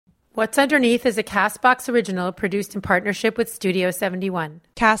What's Underneath is a CastBox original produced in partnership with Studio 71.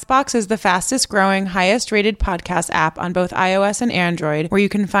 CastBox is the fastest growing, highest rated podcast app on both iOS and Android, where you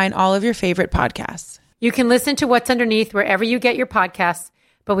can find all of your favorite podcasts. You can listen to What's Underneath wherever you get your podcasts,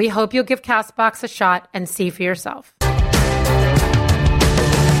 but we hope you'll give CastBox a shot and see for yourself.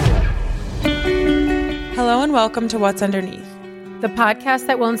 Hello and welcome to What's Underneath, the podcast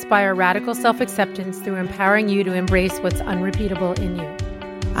that will inspire radical self-acceptance through empowering you to embrace what's unrepeatable in you.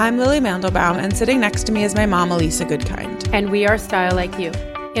 I'm Lily Mandelbaum, and sitting next to me is my mom, Elisa Goodkind. And we are Style Like You.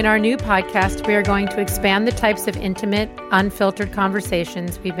 In our new podcast, we are going to expand the types of intimate, unfiltered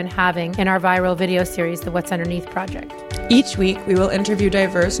conversations we've been having in our viral video series, The What's Underneath Project. Each week, we will interview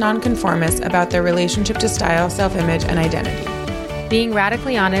diverse nonconformists about their relationship to style, self-image, and identity. Being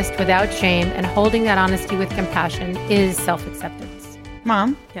radically honest without shame and holding that honesty with compassion is self-acceptance.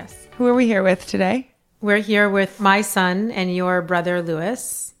 Mom? Yes. Who are we here with today? We're here with my son and your brother,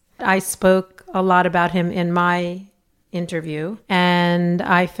 Louis. I spoke a lot about him in my interview, and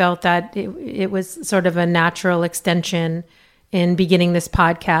I felt that it was sort of a natural extension in beginning this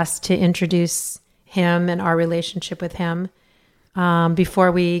podcast to introduce him and our relationship with him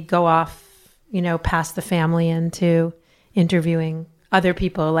before we go off, past the family into interviewing other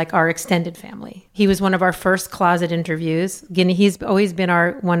people like our extended family. He was one of our first closet interviews. He's always been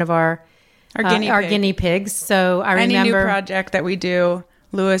one of our guinea pigs. So I remember any new project that we do,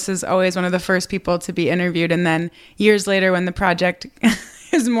 Louis is always one of the first people to be interviewed. And then years later, when the project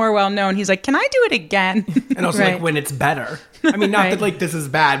is more well known, he's like, "Can I do it again?" And also Right. like when it's better. I mean, not that like this is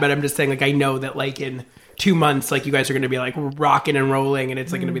bad, but I'm just saying like I know that like in 2 months, like you guys are going to be like rocking and rolling, and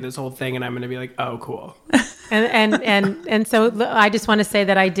it's like going to be this whole thing, and I'm going to be like, "Oh, cool." And so I just want to say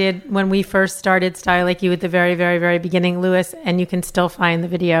that I did, when we first started Style Like You at the very, very, very beginning, Louis, and you can still find the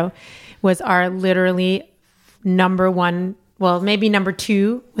video, was our literally number one, well, maybe number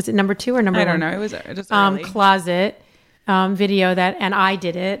two. Was it number two or number one? I don't know. It was just early. Closet video and I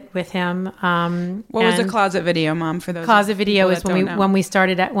did it with him. What was a closet video, Mom? For those closet video is when we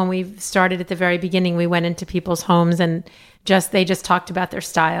started at the very beginning. We went into people's homes and they just talked about their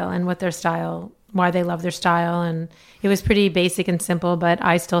style and what their style, why they love their style, and it was pretty basic and simple. But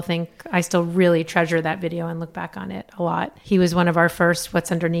I still really treasure that video and look back on it a lot. He was one of our first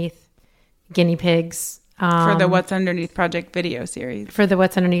What's Underneath guinea pigs for the What's Underneath Project video series. Project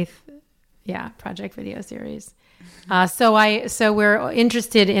video series. So we're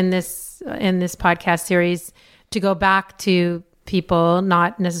interested in this podcast series to go back to people,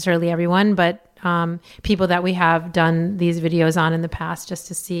 not necessarily everyone, but people that we have done these videos on in the past, just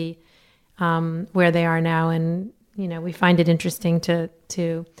to see where they are now. And we find it interesting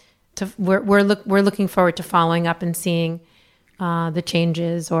we're looking forward to following up and seeing the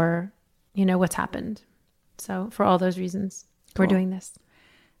changes or what's happened. So for all those reasons, We're doing this.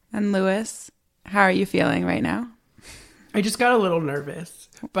 And Louis, how are you feeling right now? I just got a little nervous,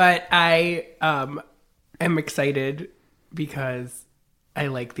 but I am excited because I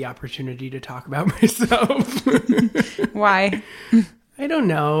like the opportunity to talk about myself. Why? I don't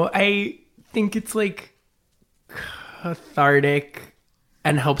know. I think it's like cathartic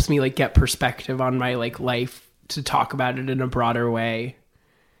and helps me like get perspective on my like life to talk about it in a broader way.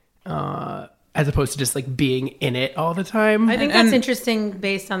 As opposed to just like being in it all the time. I think that's interesting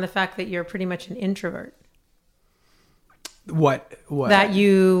based on the fact that you're pretty much an introvert. What? That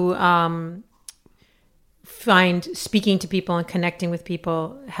you find speaking to people and connecting with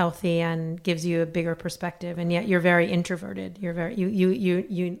people healthy and gives you a bigger perspective, and yet you're very introverted. You're very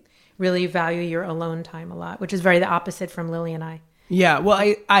you really value your alone time a lot, which is very the opposite from Lily and I. Yeah,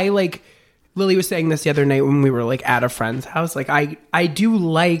 well, I like Lily was saying this the other night when we were like at a friend's house. Like I do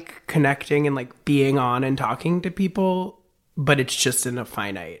like connecting and like being on and talking to people, but it's just in a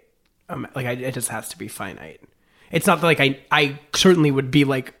finite. It just has to be finite. It's not that like I certainly would be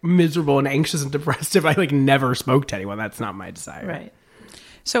like miserable and anxious and depressed if I like never spoke to anyone. That's not my desire. Right.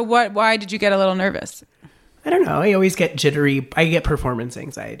 So why did you get a little nervous? I don't know. I always get jittery. I get performance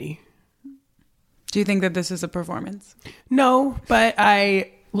anxiety. Do you think that this is a performance? No, but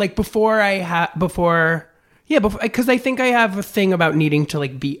I like because I think I have a thing about needing to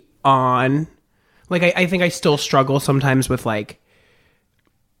like be on. Like I think I still struggle sometimes with like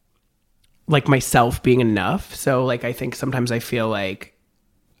myself being enough. So like I think sometimes I feel like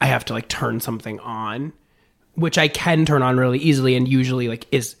I have to like turn something on, which I can turn on really easily, and usually like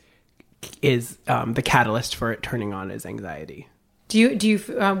is the catalyst for it turning on is anxiety. Do you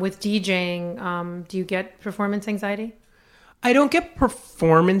with DJing, do you get performance anxiety? I don't get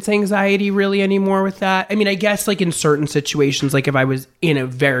performance anxiety really anymore with that. I mean, I guess like in certain situations, like if I was in a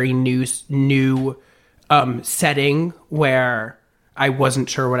very new setting where I wasn't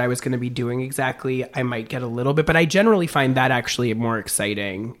sure what I was going to be doing exactly, I might get a little bit, but I generally find that actually more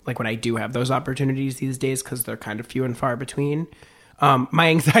exciting, like when I do have those opportunities these days, because they're kind of few and far between. My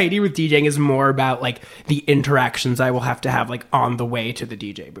anxiety with DJing is more about like the interactions I will have to have like on the way to the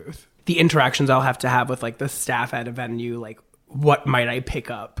DJ booth. The interactions I'll have to have with like the staff at a venue, like what might I pick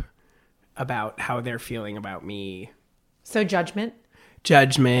up about how they're feeling about me. So judgment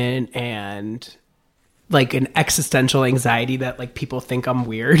and like an existential anxiety that like people think I'm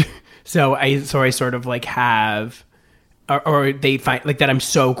weird. So I sort of like have, or they find like that I'm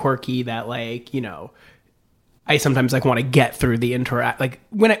so quirky that like, you know, I sometimes like want to get through the like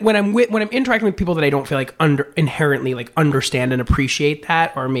when I'm interacting with people that I don't feel like inherently like understand and appreciate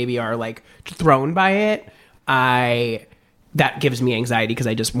that, or maybe are like thrown by it. That gives me anxiety because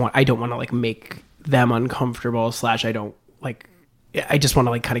I don't want to like make them uncomfortable / I just want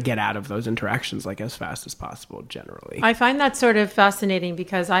to like kind of get out of those interactions like as fast as possible generally. I find that sort of fascinating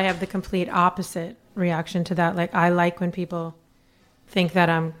because I have the complete opposite reaction to that. Like I like when people think that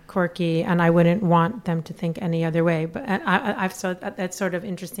I'm quirky, and I wouldn't want them to think any other way. But that's sort of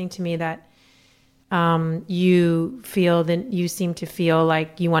interesting to me that you seem to feel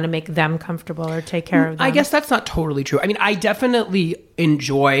like you want to make them comfortable or take care of them. I guess that's not totally true. I mean, I definitely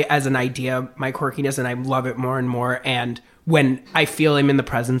enjoy as an idea my quirkiness, and I love it more and more. And when I feel I'm in the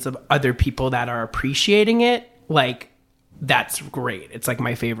presence of other people that are appreciating it, like that's great. It's like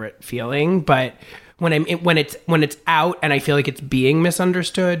my favorite feeling. But when it's out and I feel like it's being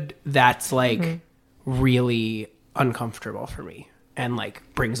misunderstood, that's like really uncomfortable for me, and like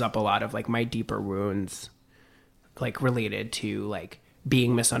brings up a lot of like my deeper wounds, like related to like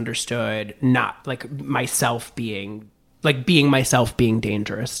being misunderstood, not like myself being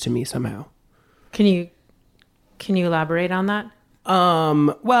dangerous to me somehow. Can you elaborate on that?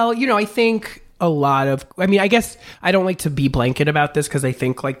 Well, you know, I think I guess I don't like to be blanket about this because I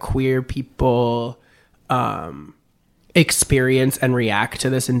think like queer people experience and react to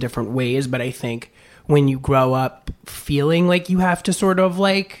this in different ways. But I think when you grow up feeling like you have to sort of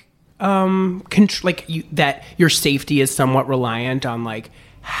like, that your safety is somewhat reliant on like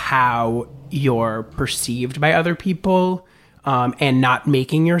how you're perceived by other people, and not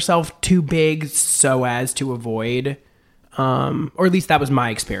making yourself too big so as to avoid, or at least that was my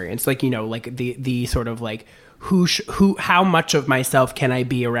experience. Like, you know, like the sort of like, how much of myself can I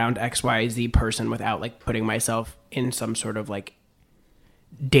be around XYZ person without like putting myself in some sort of like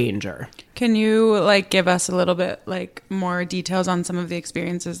danger. Can you like give us a little bit like more details on some of the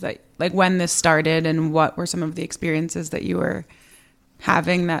experiences that like when this started, and what were some of the experiences that you were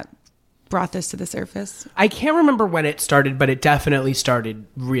having that brought this to the surface? I can't remember when it started, but it definitely started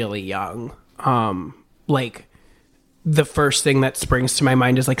really young. Like the first thing that springs to my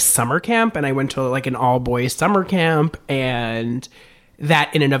mind is like summer camp, and I went to like an all boys summer camp, and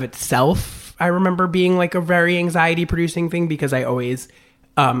that in and of itself, I remember being like a very anxiety producing thing because I always,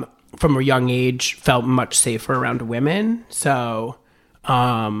 from a young age, felt much safer around women. So,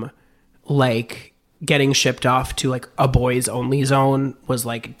 like getting shipped off to like a boys only zone was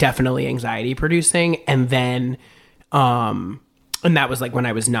like definitely anxiety producing. And then, and that was like when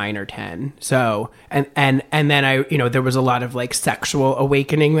I was 9 or 10. So, and then I, you know, there was a lot of like sexual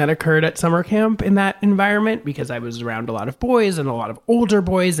awakening that occurred at summer camp in that environment because I was around a lot of boys and a lot of older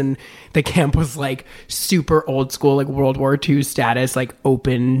boys, and the camp was like super old school, like World War II status, like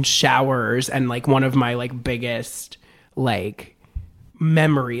open showers. And like one of my like biggest like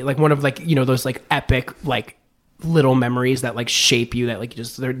memory, like one of like, you know, those like epic, like little memories that like shape you, that like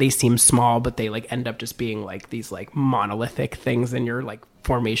just they seem small but they like end up just being like these like monolithic things in your like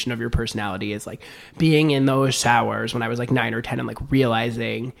formation of your personality, is like being in those showers when I was like 9 or 10 and like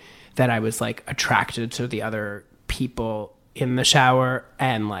realizing that I was like attracted to the other people in the shower,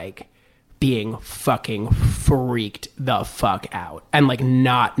 and like being fucking freaked the fuck out, and like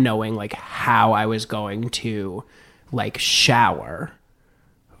not knowing like how I was going to like shower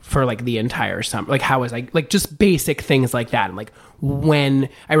for like the entire summer. Like how was I, like just basic things like that. And like when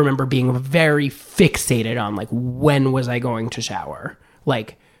I remember being very fixated on like when was I going to shower,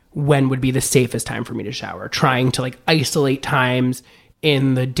 like when would be the safest time for me to shower, trying to like isolate times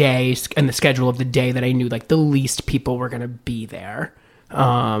in the day and the schedule of the day that I knew like the least people were going to be there.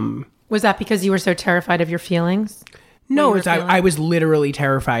 Was that because you were so terrified of your feelings? No, I was literally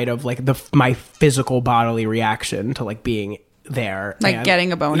terrified of like my physical bodily reaction to like being there, like and,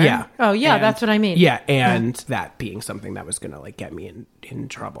 getting a boner. Yeah. Oh yeah, that's what I mean. Yeah, and that being something that was gonna like get me in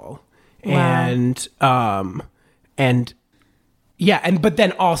trouble. Wow. And Yeah, but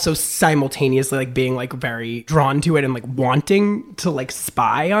then also simultaneously like being like very drawn to it and like wanting to like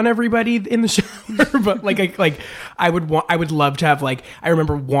spy on everybody in the shower. But like I would love to have like, I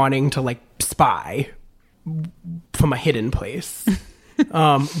remember wanting to like spy from a hidden place.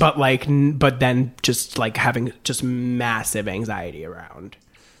 But then just like having just massive anxiety around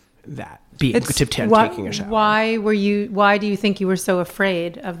that taking a shower. Why do you think you were so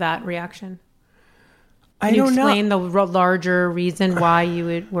afraid of that reaction? Can you explain the larger reason why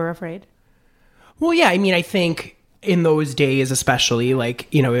you were afraid? Well, yeah, I mean, I think in those days, especially, like,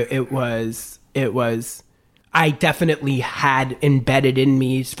 you know, it was, I definitely had embedded in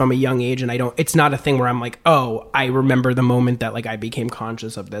me from a young age, and it's not a thing where I'm like, oh, I remember the moment that like I became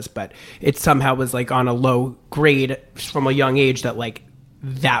conscious of this, but it somehow was like on a low grade from a young age that like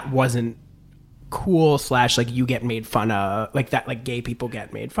that wasn't cool / like you get made fun of, like that, like gay people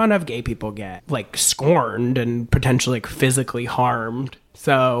get made fun of, gay people get like scorned and potentially like physically harmed.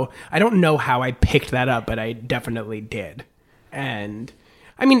 So I don't know how I picked that up, but I definitely did. And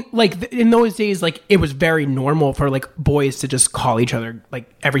I mean, like in those days, like it was very normal for like boys to just call each other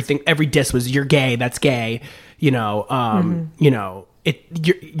like everything. Every diss was "you're gay," "that's gay," you know. You know,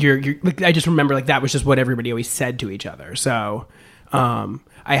 you're like, I just remember like that was just what everybody always said to each other. So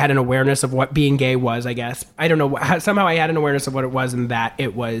I had an awareness of what being gay was, I guess. I don't know. Somehow I had an awareness of what it was, and that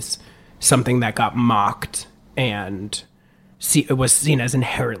it was something that got mocked and it was seen as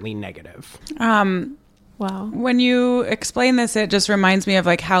inherently negative. Wow. When you explain this, it just reminds me of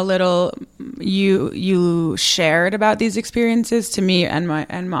like how little you shared about these experiences to me and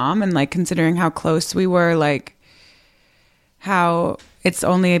mom, and like considering how close we were, like how it's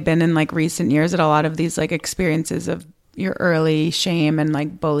only been in like recent years that a lot of these like experiences of your early shame and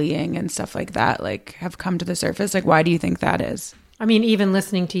like bullying and stuff like that like have come to the surface. Like, why do you think that is? I mean, even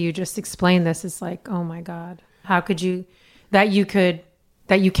listening to you just explain this is like, oh my God, how could you, that you kept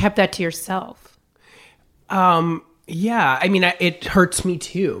that to yourself? Yeah, I mean, it hurts me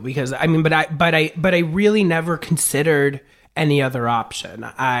too, because I mean, but I really never considered any other option.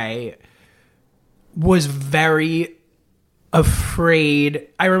 I was very afraid.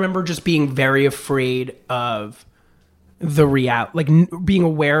 I remember just being very afraid of being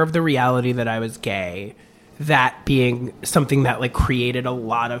aware of the reality that I was gay, that being something that like created a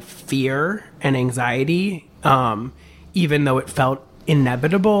lot of fear and anxiety, even though it felt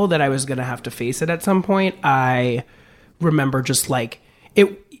inevitable that I was going to have to face it at some point. I remember just like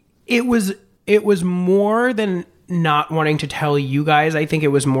it was more than not wanting to tell you guys. I think it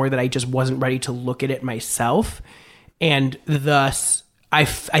was more that I just wasn't ready to look at it myself, and thus I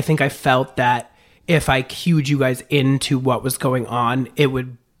think I felt that if I cued you guys into what was going on, it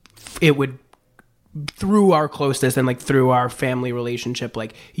would through our closeness and like through our family relationship,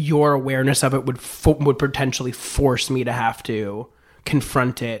 like your awareness of it would potentially force me to have to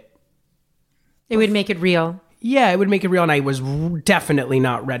confront it. It would make it real. Yeah, it would make it real, and I was definitely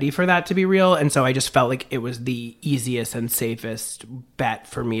not ready for that to be real, and so I just felt like it was the easiest and safest bet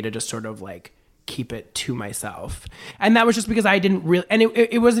for me to just sort of like keep it to myself. And that was just because I didn't really, and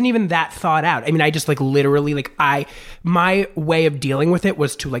it wasn't even that thought out. I mean, I just like literally like my way of dealing with it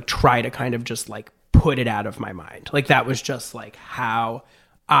was to like try to kind of just like put it out of my mind. Like that was just like how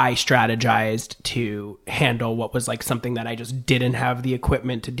I strategized to handle what was like something that I just didn't have the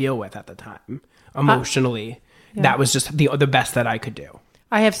equipment to deal with at the time. Emotionally, that was just the best that I could do.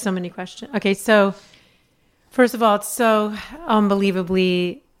 I have so many questions. Okay, so first of all, it's so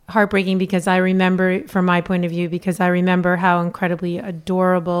unbelievably heartbreaking because I remember, from my point of view, because I remember how incredibly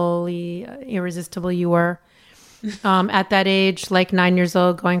adorably irresistible you were at that age, like 9 years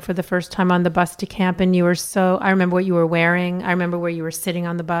old, going for the first time on the bus to camp. And you were I remember what you were wearing. I remember where you were sitting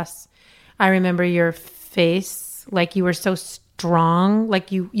on the bus. I remember your face, like you were so strong,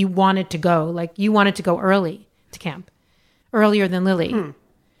 like you wanted to go, like you wanted to go early to camp, earlier than Lily.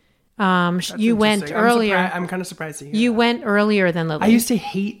 You went earlier. I'm kind of surprised to hear you that. went earlier than Lily. I used to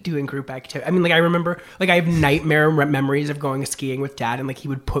hate doing group activity. I mean, like I remember, like I have nightmare memories of going skiing with Dad, and like he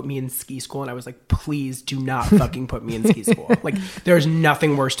would put me in ski school, and I was like, please do not fucking put me in ski school. Like there's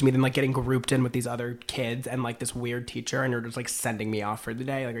nothing worse to me than like getting grouped in with these other kids and like this weird teacher, and you're just like sending me off for the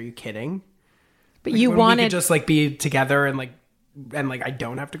day. Like, are you kidding? But like, you wanted we could just like be together and I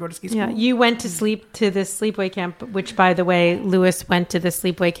don't have to go to ski school. Yeah, you went to this sleepaway camp, which, by the way, Lewis went to the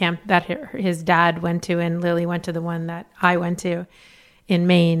sleepaway camp that his dad went to, and Lily went to the one that I went to in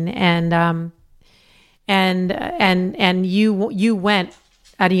Maine, and you went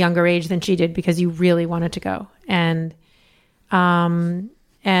at a younger age than she did because you really wanted to go, and it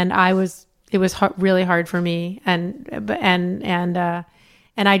was really hard for me, and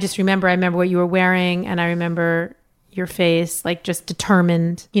I just remember what you were wearing, and I remember your face, like just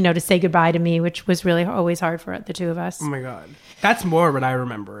determined, to say goodbye to me, which was really always hard for the two of us. Oh my God. That's more what I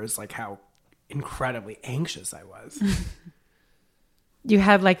remember is like how incredibly anxious I was. You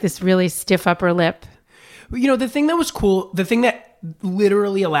had like this really stiff upper lip. The thing that was cool, the thing that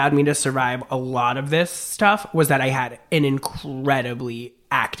literally allowed me to survive a lot of this stuff was that I had an incredibly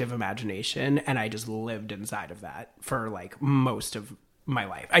active imagination, and I just lived inside of that for like most of my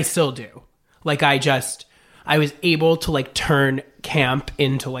life. I still do. Like I was able to like turn camp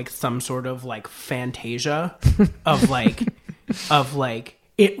into like some sort of like fantasia of like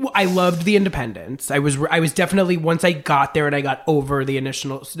it. I loved the independence. I was definitely, once I got there and I got over the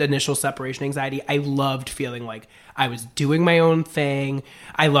initial separation anxiety, I loved feeling like I was doing my own thing.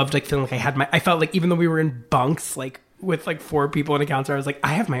 I loved like feeling like I felt like even though we were in bunks, like with like 4 people in a counselor, I was like,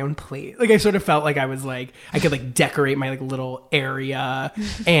 I have my own place. Like I sort of felt like I was like, I could like decorate my like little area,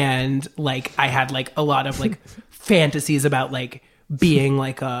 and like I had like a lot of like fantasies about like being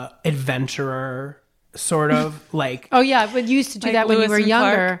like a adventurer, sort of like. Oh yeah, but you used to do Like that when Lewis you were and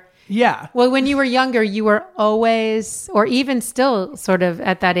younger. Clark. Yeah. Well, when you were younger, you were always, or even still sort of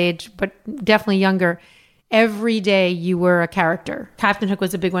at that age, but definitely younger, every day you were a character. Captain Hook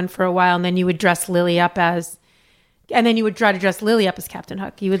was a big one for a while, and then you would dress Lily up as, and then you would try to dress Lily up as Captain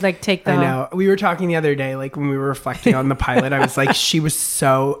Hook. You would like take the. I know. We were talking the other day, like when we were reflecting on the pilot, I was like, she was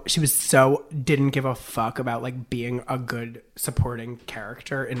so didn't give a fuck about like being a good supporting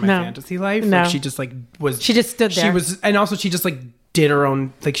character in my fantasy life. No. Like she just like was. She just stood there. She was, and also she just like did her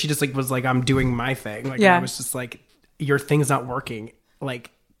own, like she just like was like, I'm doing my thing. Like Yeah. I was just like, your thing's not working. Like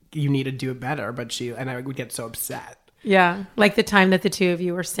you need to do it better. But I would get so upset. Yeah, like the time that the two of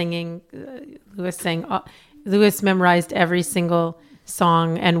you were singing, Lewis memorized every single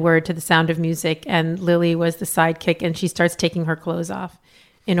song and word to the Sound of Music, and Lily was the sidekick, and she starts taking her clothes off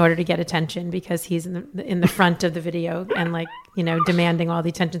in order to get attention because he's in the front of the video and like, demanding all the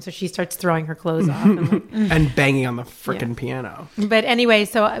attention. So she starts throwing her clothes off and, like, And banging on the freaking piano. but anyway,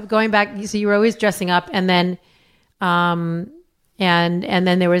 so going back, so you were always dressing up, and then and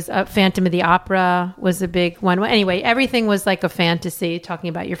then there was Phantom of the Opera was a big one. Well, anyway, everything was like a fantasy, talking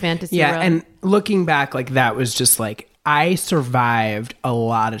about your fantasy Yeah, world. and looking back, like that was just like I survived a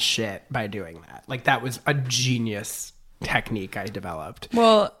lot of shit by doing that. Like that was a genius technique I developed.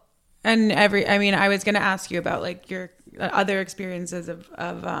 Well, and I was going to ask you about like your other experiences of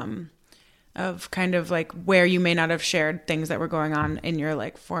kind of like where you may not have shared things that were going on in your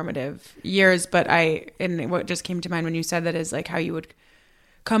like formative years. But and what just came to mind when you said that is like how you would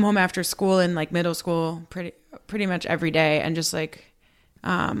come home after school in like middle school pretty much every day and just like,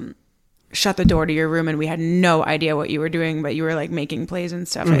 shut the door to your room, and we had no idea what you were doing, but you were like making plays and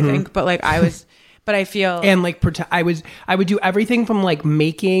stuff, I think. But like but I feel. And like I would do everything from like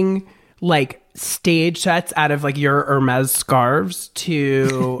making like stage sets out of like your Hermes scarves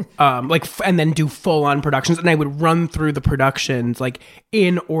to and then do full on productions, and I would run through the productions like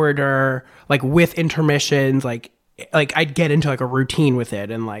in order, like with intermissions, like I'd get into like a routine with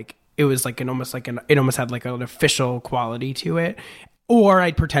it, and like it was like it almost had like an official quality to it. Or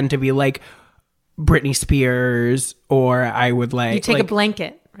I'd pretend to be like Britney Spears, or I would like you take like, a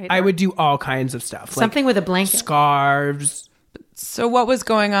blanket, right? I would do all kinds of stuff, something like with a blanket, scarves. So what was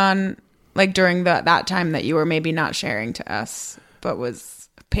going on like during that time that you were maybe not sharing to us, but was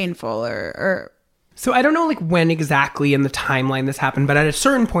painful or So I don't know like when exactly in the timeline this happened, but at a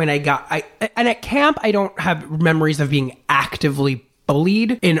certain point and at camp, I don't have memories of being actively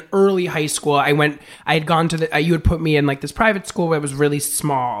bullied. In early high school, I had gone to you had put me in like this private school where it was really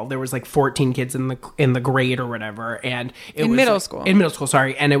small. There was like 14 kids in the grade or whatever. And it was middle like, school. In middle school,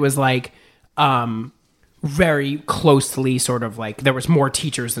 sorry. And it was like, very closely sort of like there was more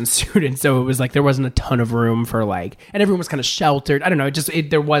teachers than students. So it was like, there wasn't a ton of room for like, and everyone was kind of sheltered. I don't know. And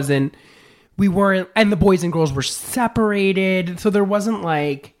the boys and girls were separated. So there wasn't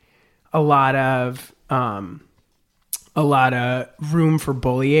like a lot of room for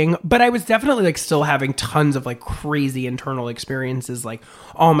bullying, but I was definitely like still having tons of like crazy internal experiences. Like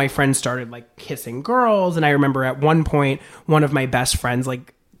all my friends started like kissing girls. And I remember at one point, one of my best friends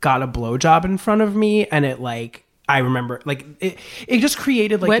like got a blowjob in front of me. And it like, I remember like it just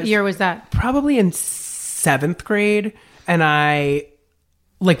created like what year was that? Probably in 7th grade. And I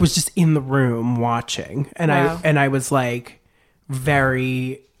like was just in the room watching. And Wow. I was like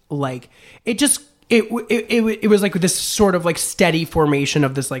very like, it was like this sort of like steady formation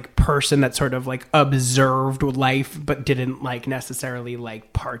of this like person that sort of like observed life but didn't like necessarily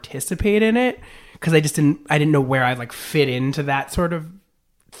like participate in it, because I didn't know where I'd like fit into that sort of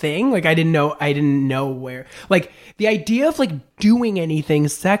thing. Like I didn't know where, like the idea of like doing anything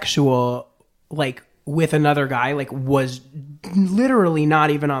sexual like with another guy, like, was literally not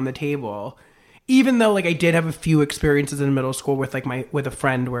even on the table. Even though, like, I did have a few experiences in middle school with, like, with a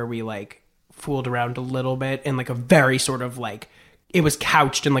friend where we, like, fooled around a little bit in, like, a very sort of, like, it was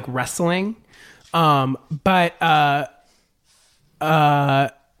couched in, like, wrestling. But at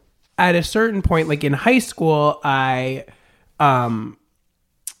a certain point, like, in high school, I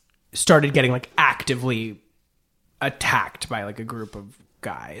started getting, like, actively attacked by, like, a group of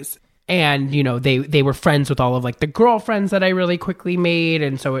guys. And, you know, they were friends with all of, like, the girlfriends that I really quickly made.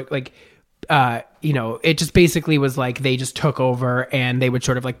 And so it, like, you know, it just basically was like they just took over and they would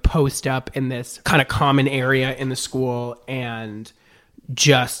sort of, like, post up in this kind of common area in the school. And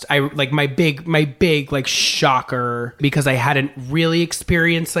just, my big, like, shocker, because I hadn't really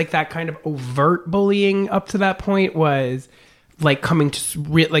experienced, like, that kind of overt bullying up to that point, was, like, coming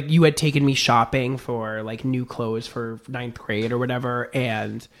to, like, you had taken me shopping for, like, new clothes for 9th grade or whatever.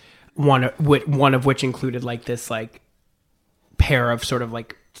 And one of which included, like, this, like, pair of sort of,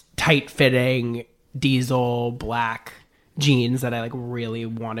 like, tight fitting diesel black jeans that I, like, really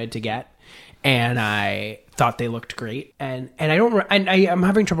wanted to get, and I thought they looked great, and I'm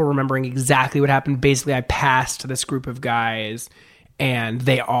having trouble remembering exactly what happened. Basically, I passed this group of guys and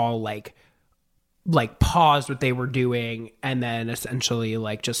they all like paused what they were doing and then essentially,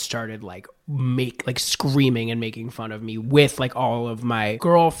 like, just started like screaming and making fun of me with, like, all of my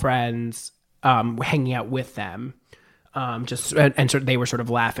girlfriends hanging out with them. They were sort of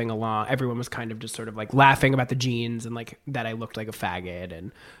laughing along. Everyone was kind of just sort of, like, laughing about the jeans and, like, that I looked like a faggot.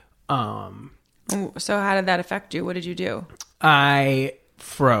 And so how did that affect you? What did you do? I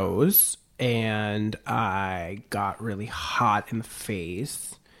froze and I got really hot in the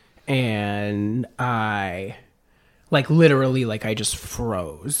face, and I, like, literally, like, I just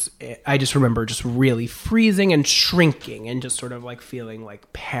froze. I just remember just really freezing and shrinking and just sort of, like, feeling,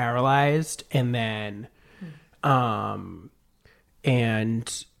 like, paralyzed, and then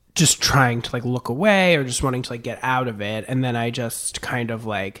and just trying to, like, look away or just wanting to, like, get out of it. And then I just kind of,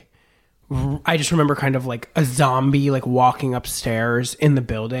 like, I just remember kind of like a zombie, like, walking upstairs in the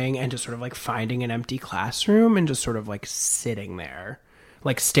building and just sort of, like, finding an empty classroom and just sort of, like, sitting there,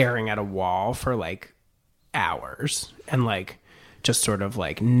 like, staring at a wall for, like, hours, and, like, just sort of,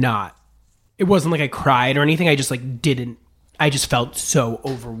 like, not, it wasn't like I cried or anything. I just, like, I just felt so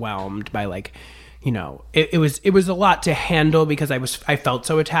overwhelmed by, like, you know, it was a lot to handle because I felt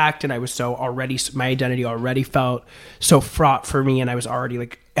so attacked, and I was so already, my identity already felt so fraught for me, and I was already,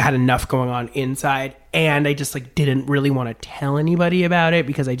 like, had enough going on inside, and I just, like, didn't really want to tell anybody about it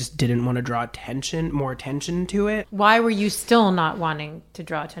because I just didn't want to draw more attention to it. Why were you still not wanting to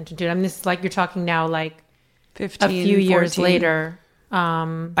draw attention to it? I mean, this is like you're talking now, like 15, a few years 14. later.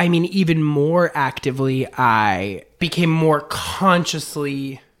 I mean, even more actively, I became more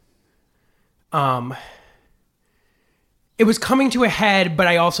consciously. It was coming to a head, but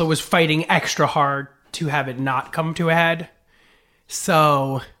I also was fighting extra hard to have it not come to a head.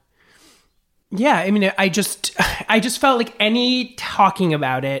 So, yeah, I mean, I just felt like any talking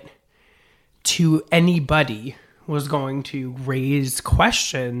about it to anybody was going to raise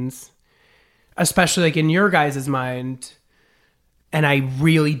questions, especially, like, in your guys' mind. And I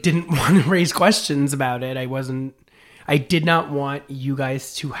really didn't want to raise questions about it. I did not want you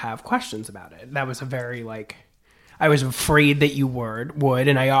guys to have questions about it. That was a very, like, I was afraid that you would,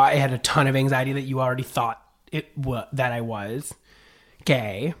 and I had a ton of anxiety that you already thought that I was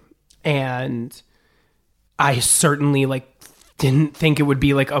gay, and I certainly, like, didn't think it would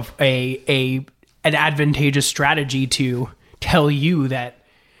be, like, an advantageous strategy to tell you that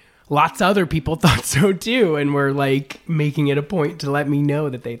lots of other people thought so too, and were, like, making it a point to let me know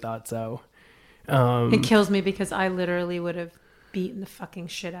that they thought so. It kills me because I literally would have beaten the fucking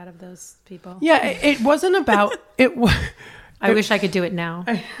shit out of those people. Yeah, it wasn't about it. I wish I could do it now.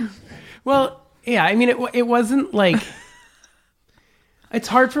 Well, yeah, I mean, it wasn't like. It's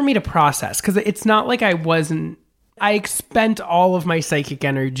hard for me to process because it's not like I spent all of my psychic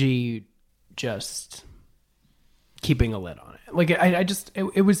energy just keeping a lid on it. Like,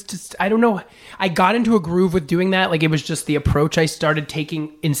 it was just, I don't know. I got into a groove with doing that. Like, it was just the approach I started taking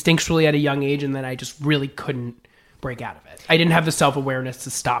instinctually at a young age, and then I just really couldn't break out of it. I didn't have the self-awareness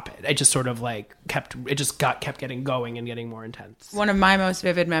to stop it. I just sort of, like, kept getting going and getting more intense. One of my most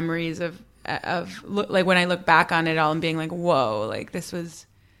vivid memories of like, when I look back on it all and being like, whoa, like, this was,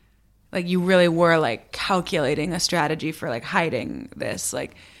 like, you really were, like, calculating a strategy for, like, hiding this.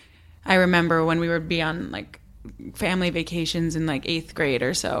 Like, I remember when we would be on, like, family vacations in, like, 8th grade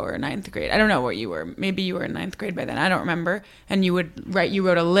or so, or 9th grade. I don't know what you were. Maybe you were in 9th grade by then. I don't remember. And you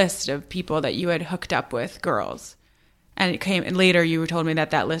wrote a list of people that you had hooked up with, girls. And it came, and later you told me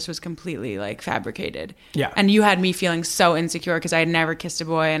that list was completely like fabricated. Yeah. And you had me feeling so insecure because I had never kissed a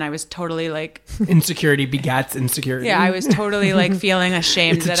boy, and I was totally like insecurity begats insecurity. Yeah, I was totally like feeling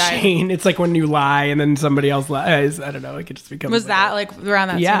ashamed it's a chain. It's like when you lie and then somebody else lies. I don't know. It could just become. Was that like around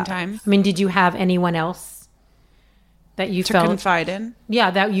that same time? I mean, did you have anyone else that you to felt confide in?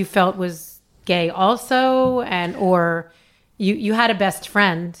 Yeah, that you felt was gay also, and or you had a best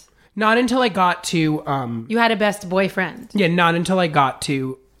friend. Not until I got to you had a best boyfriend. Yeah, not until I got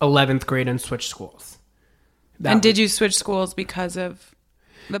to 11th grade and switched schools. Did you switch schools because of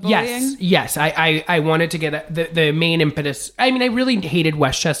the bullying? Yes. I wanted to get the main impetus. I mean, I really hated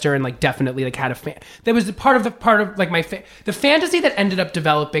Westchester and like definitely like had a fan. That was part of like my the fantasy that ended up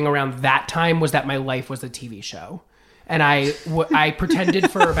developing around that time was that my life was a TV show, and I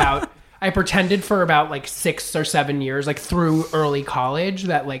pretended for about like 6 or 7 years, like through early college,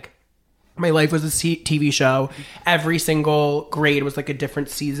 that like my life was a TV show. Every single grade was like a different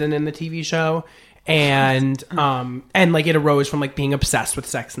season in the TV show. And like it arose from like being obsessed with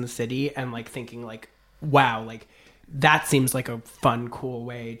Sex and the City and like thinking like, wow, like that seems like a fun, cool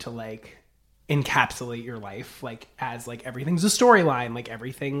way to like encapsulate your life. Like as like everything's a storyline, like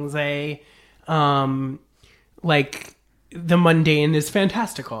everything's a, like the mundane is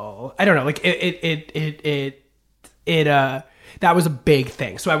fantastical. I don't know. Like that was a big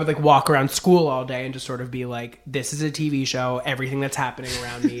thing. So I would like walk around school all day and just sort of be like, this is a TV show. Everything that's happening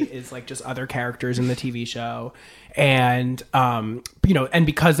around me is like just other characters in the TV show. And, you know, and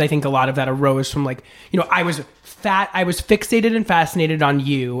because I think a lot of that arose from like, you know, I was fixated and fascinated on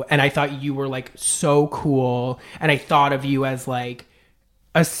you. And I thought you were like so cool. And I thought of you as like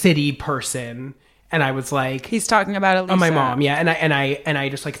a city person. And I was like, he's talking about Elisa. Oh, my mom. Yeah. And I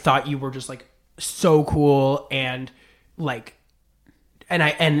just like thought you were just like so cool and like,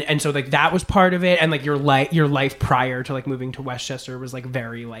 and so like that was part of it, and like your life prior to like moving to Westchester was like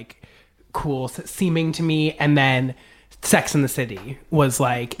very like cool seeming to me, and then Sex and the City was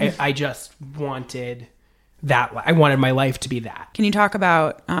like I just wanted that. I wanted my life to be that. Can you talk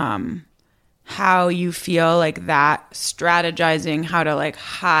about how you feel like that strategizing how to like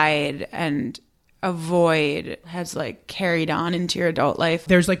hide and avoid has like carried on into your adult life?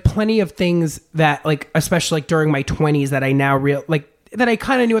 There's like plenty of things that like, especially like during my 20s, that I now that I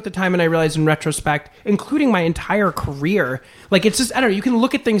kind of knew at the time and I realized in retrospect, including my entire career. Like, it's just, I don't know, you can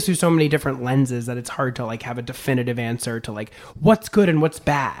look at things through so many different lenses that it's hard to like have a definitive answer to like what's good and what's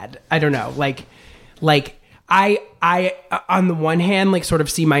bad. I don't know. Like I on the one hand, like sort of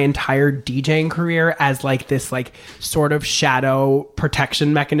see my entire DJing career as like this like sort of shadow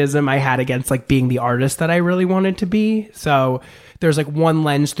protection mechanism I had against like being the artist that I really wanted to be. So there's like one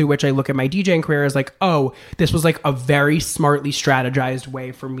lens through which I look at my DJing career as like, oh, this was like a very smartly strategized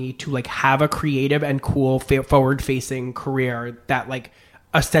way for me to like have a creative and cool forward facing career that like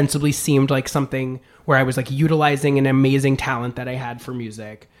ostensibly seemed like something where I was like utilizing an amazing talent that I had for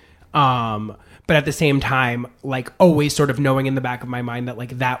music. But at the same time, like always sort of knowing in the back of my mind that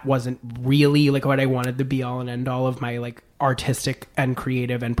like that wasn't really like what I wanted the be all and end all of my like artistic and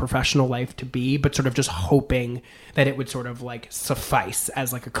creative and professional life to be, but sort of just hoping that it would sort of like suffice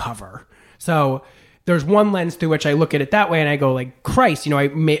as like a cover. So there's one lens through which I look at it that way and I go like, Christ, you know,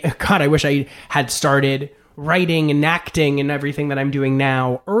 God, I wish I had started writing and acting and everything that I'm doing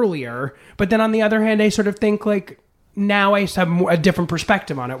now earlier. But then on the other hand, I sort of think like now I have a different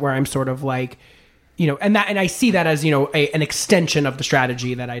perspective on it where I'm sort of like, you know, and I see that as, you know, an extension of the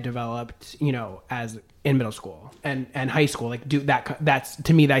strategy that I developed, you know, as in middle school and high school. Like that's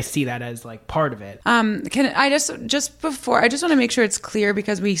to me, I see that as like part of it. Can I just before, I just want to make sure it's clear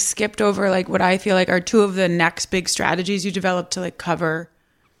because we skipped over like what I feel like are two of the next big strategies you developed to like cover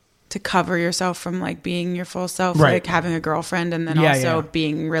yourself from like being your full self, right. Like having a girlfriend and then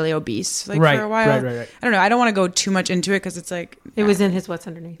being really obese like right, for a while. Right. I don't know. I don't want to go too much into it because it's like it was in his what's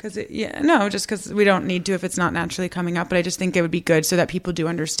underneath. Just because we don't need to if it's not naturally coming up. But I just think it would be good so that people do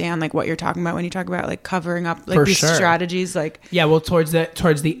understand like what you're talking about when you talk about like covering up like for these sure. strategies. Like well, towards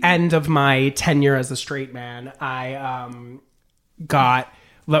the end of my tenure as a straight man, I got.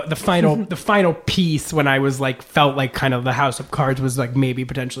 The final piece when I was like felt like kind of the house of cards was like maybe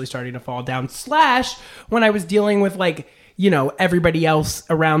potentially starting to fall down / when I was dealing with like, you know, everybody else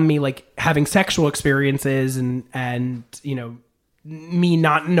around me like having sexual experiences and you know me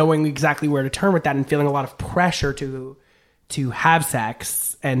not knowing exactly where to turn with that and feeling a lot of pressure to have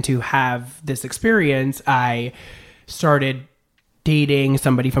sex and to have this experience. I started dating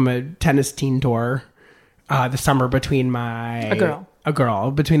somebody from a tennis teen tour the summer between my a girl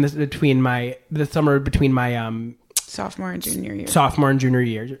between the summer between my sophomore and junior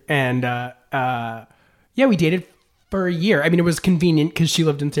year. And we dated for a year. I mean, it was convenient because she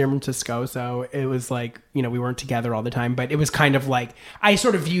lived in San Francisco, so it was like, you know, we weren't together all the time, but it was kind of like, I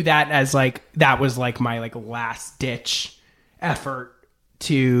sort of view that as like, that was like my like last ditch effort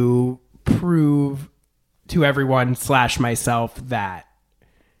to prove to everyone / myself that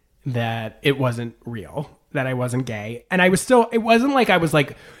it wasn't real, that I wasn't gay. And I was still, it wasn't like I was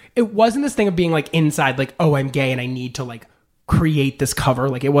like, it wasn't this thing of being like inside, like, oh, I'm gay and I need to like create this cover.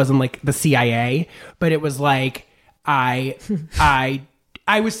 Like, it wasn't like the CIA, but it was like, I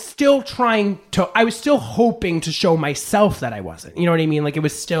was still I was still hoping to show myself that I wasn't, you know what I mean? Like, it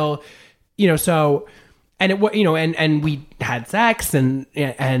was still, you know, so, and it was, you know, and we had sex and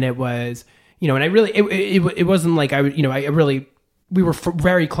it was, you know, and I really, it wasn't like I, you know, I really, we were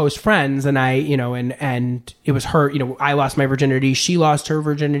very close friends, and I, you know, and it was her, you know, I lost my virginity, she lost her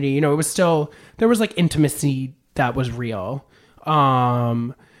virginity, you know, it was still, there was like intimacy that was real.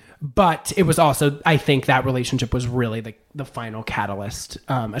 But it was also, I think that relationship was really the final catalyst,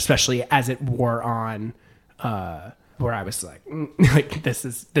 especially as it wore on, where I was like, like this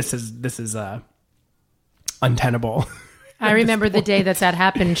is untenable. I remember the day that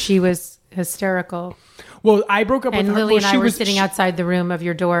happened. She was hysterical. Well, I broke up with her. And Lily and I were sitting she, outside the room of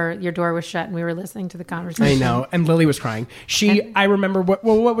your door. Your door was shut, and we were listening to the conversation. I know. And Lily was crying. I remember what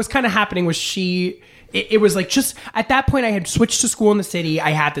was kind of happening was it was like, just at that point I had switched to school in the city.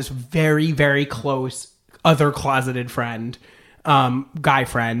 I had this very, very close other closeted friend, guy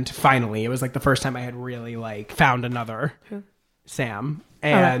friend. Finally, it was like the first time I had really like found another. Sam.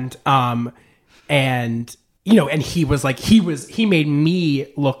 And, and, you know, and he was like, he made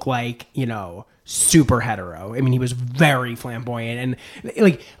me look like, you know, super hetero. I mean, he was very flamboyant,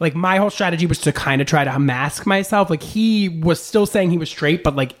 and like my whole strategy was to kind of try to mask myself. Like, he was still saying he was straight,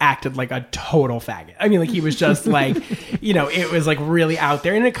 but like acted like a total faggot. I mean, like, he was just like, you know, it was like really out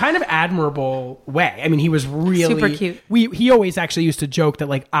there in a kind of admirable way. I mean, he was really super cute. He always actually used to joke that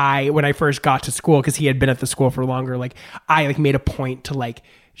like when I first got to school, because he had been at the school for longer, like I like made a point to like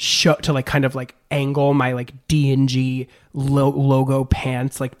show, to like kind of like angle my like D&G logo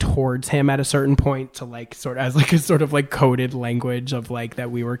pants like towards him at a certain point, to like sort of as like a sort of like coded language of like that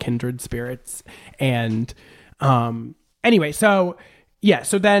we were kindred spirits. And anyway, so yeah,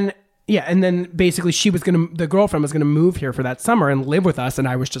 so then yeah, and then basically the girlfriend was gonna move here for that summer and live with us, and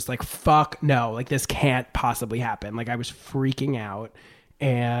I was just like, fuck no, like this can't possibly happen. Like, I was freaking out,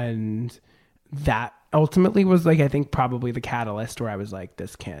 and that ultimately was like, I think probably the catalyst where I was like,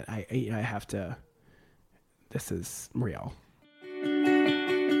 this can't, I have to, this is real.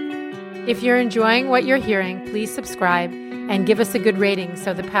 If you're enjoying what you're hearing, please subscribe and give us a good rating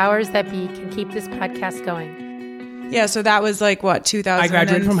so the powers that be can keep this podcast going. Yeah, so that was like what, 2000? I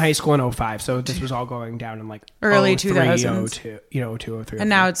graduated from high school in 2005, so this was all going down in like early 2000s, 2002, you know, 2003. and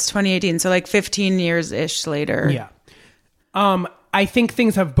now it's 2018, so like 15 years ish later. Yeah. I think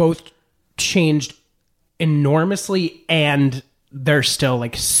things have both changed enormously, and there's still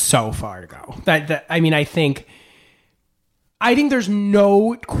like so far to go. I mean, I think there's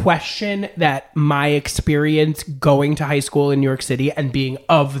no question that my experience going to high school in New York City and being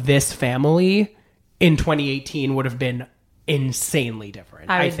of this family in 2018 would have been insanely different.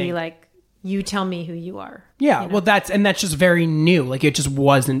 I would be like, you tell me who you are. Yeah, you know? well, that's just very new. Like, that just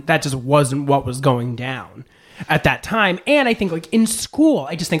wasn't what was going down at that time. And I think like in school,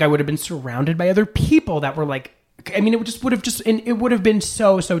 I just think I would have been surrounded by other people that were like, I mean, it would have been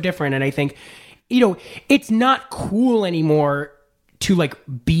so different. And I think, you know, it's not cool anymore to like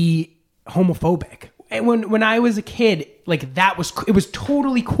be homophobic. And when I was a kid, like it was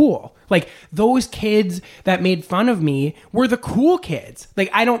totally cool. Like, those kids that made fun of me were the cool kids. Like,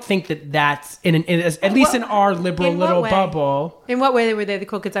 I don't think that's at least in our liberal little bubble. In what way were they the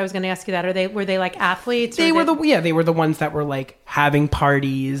cool kids? I was going to ask you that. Were they like athletes? They were the ones that were like having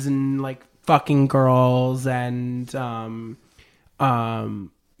parties and like fucking girls and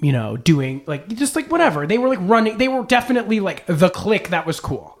you know, doing like just like whatever. They were like running. They were definitely like the clique that was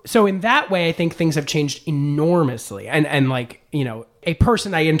cool. So in that way, I think things have changed enormously. And like, you know, a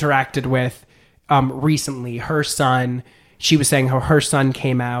person I interacted with recently, her son, she was saying how her son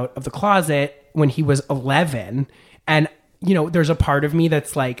came out of the closet when he was 11. And, you know, there's a part of me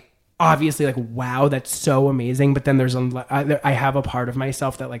that's like, obviously like, wow, that's so amazing. But then I have a part of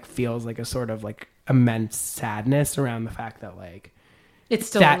myself that like feels like a sort of like immense sadness around the fact that like, it's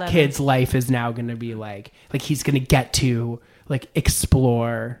still that 11. Kid's life is now going to be like he's going to get to like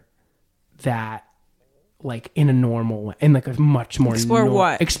explore that like in a normal way, in like a much more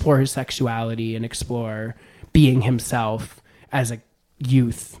explore his sexuality and explore being himself as a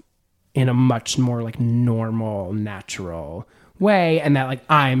youth in a much more like normal, natural way. And that like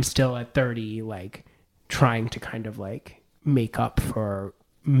I'm still at 30 like trying to kind of like make up for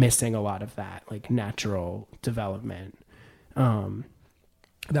missing a lot of that like natural development.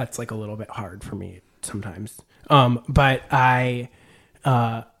 That's like a little bit hard for me sometimes. But and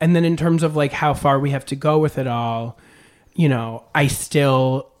then in terms of like how far we have to go with it all, you know, I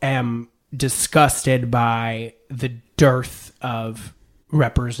still am disgusted by the dearth of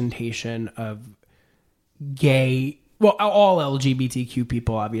representation of gay, well, all LGBTQ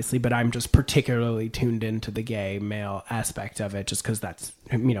people, obviously, but I'm just particularly tuned into the gay male aspect of it just because that's,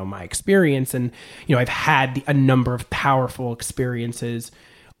 you know, my experience. And, you know, I've had a number of powerful experiences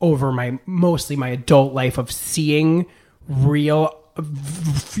over mostly my adult life of seeing real,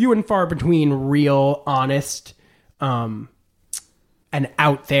 few and far between real, honest, and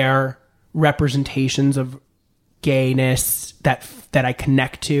out there representations of gayness that I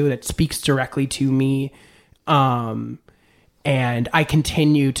connect to, that speaks directly to me. And I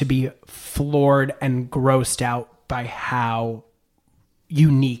continue to be floored and grossed out by how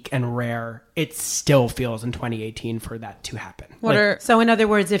unique and rare it still feels in 2018 for that to happen. So in other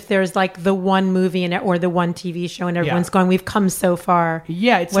words, if there's like the one movie in it or the one TV show and everyone's going, we've come so far.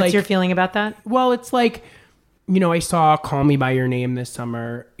 Yeah. It's what's your feeling about that? Well, it's like, you know, I saw Call Me by Your Name this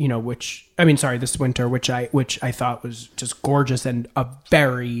summer, you know, this winter, which I thought was just gorgeous and a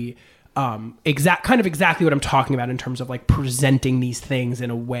very exactly what I'm talking about in terms of like presenting these things in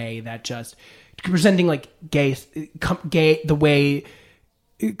a way that just presenting like gay, the way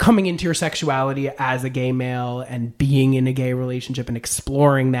coming into your sexuality as a gay male and being in a gay relationship and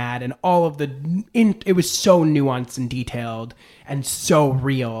exploring that and all of it was so nuanced and detailed and so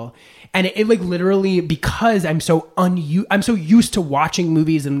real. And it like literally, because I'm so used to watching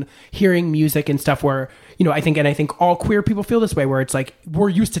movies and hearing music and stuff where, you know, I think all queer people feel this way, where it's like we're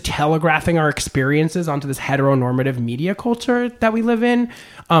used to telegraphing our experiences onto this heteronormative media culture that we live in.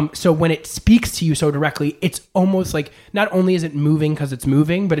 So when it speaks to you so directly, it's almost like not only is it moving because it's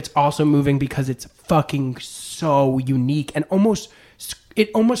moving, but it's also moving because it's fucking so unique and it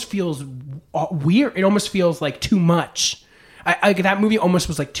almost feels weird. It almost feels like too much. That movie almost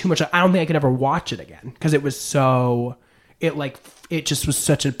was like too much. I don't think I could ever watch it again because it was so, it just was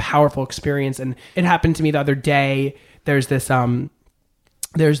such a powerful experience. And it happened to me the other day. There's this singer,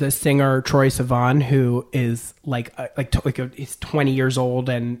 Troye Sivan, who is he's 20 years old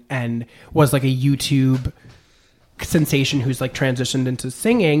and was like a YouTube sensation who's like transitioned into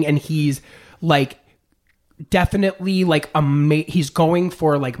singing. And he's like definitely like he's going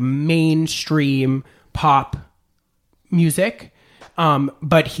for like mainstream pop music,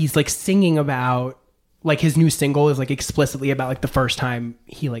 but he's like singing about like his new single is like explicitly about like the first time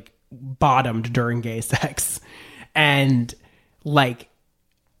he like bottomed during gay sex, and like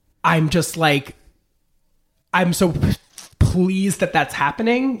I'm just like I'm so pleased that that's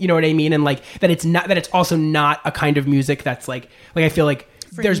happening, you know what I mean? And like that it's also not a kind of music that's like I feel like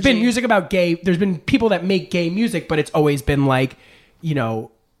fringy. There's been music about there's been people that make gay music, but it's always been like, you know,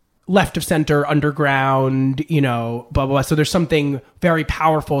 left of center, underground, you know, blah, blah, blah. So there's something very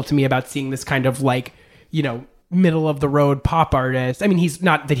powerful to me about seeing this kind of like, you know, middle of the road pop artist. I mean, he's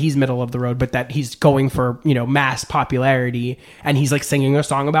not that he's middle of the road, but that he's going for, you know, mass popularity, and he's like singing a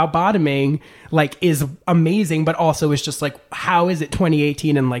song about bottoming, like is amazing, but also is just like, how is it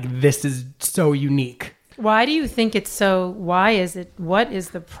 2018? And like, this is so unique. Why do you think it's so, what is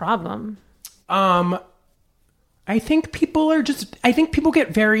the problem? I think people get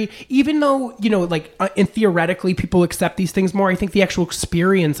very, even though, you know, like and theoretically people accept these things more, I think the actual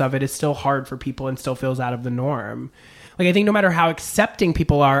experience of it is still hard for people and still feels out of the norm. Like, I think no matter how accepting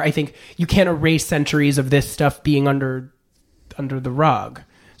people are, I think you can't erase centuries of this stuff being under the rug.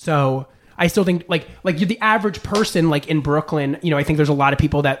 So I still think like the average person, like in Brooklyn, you know, I think there's a lot of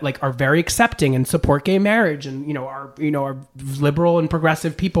people that like are very accepting and support gay marriage and, are liberal and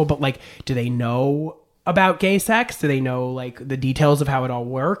progressive people, but like, do they know about gay sex? Do they know like the details of how it all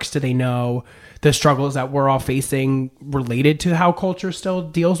works? Do they know the struggles that we're all facing related to how culture still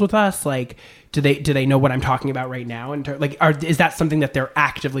deals with us? Like, do they know what I'm talking about right now? And is that something that they're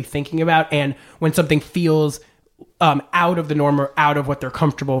actively thinking about? And when something feels out of the norm or out of what they're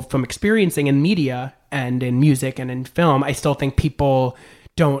comfortable from experiencing in media and in music and in film, I still think people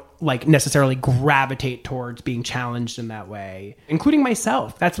don't like necessarily gravitate towards being challenged in that way, including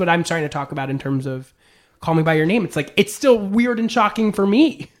myself. That's what I'm trying to talk about in terms of Call Me by Your Name. It's like, it's still weird and shocking for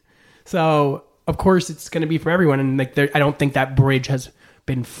me. So of course it's going to be for everyone. And like, I don't think that bridge has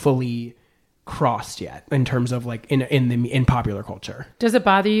been fully crossed yet in terms of like in popular culture. Does it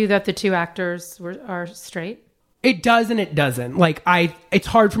bother you that the two actors are straight? It does and it doesn't. Like it's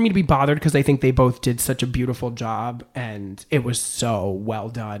hard for me to be bothered because I think they both did such a beautiful job and it was so well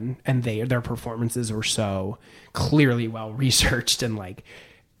done, and their performances were so clearly well researched and like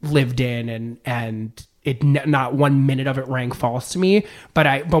lived in, and not 1 minute of it rang false to me.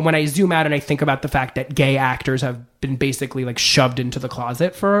 But when I zoom out and I think about the fact that gay actors have been basically like shoved into the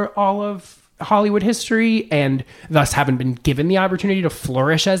closet for all of Hollywood history and thus haven't been given the opportunity to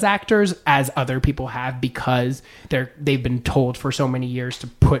flourish as actors as other people have, because they've been told for so many years to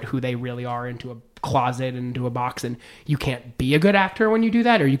put who they really are into a closet and into a box, and you can't be a good actor when you do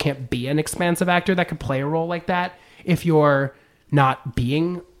that, or you can't be an expansive actor that could play a role like that if you're not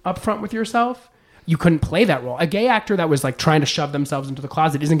being upfront with yourself. You couldn't play that role. A gay actor that was like trying to shove themselves into the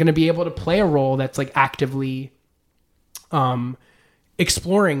closet isn't going to be able to play a role that's like actively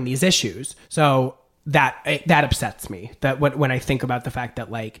exploring these issues. So that upsets me, that when I think about the fact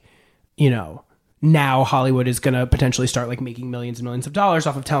that, like, you know, now Hollywood is going to potentially start like making millions and millions of dollars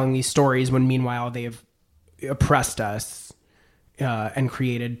off of telling these stories, when meanwhile they have oppressed us and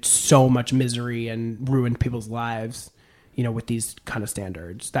created so much misery and ruined people's lives, you know, with these kind of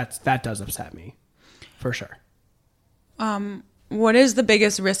standards. That does upset me for sure. What is the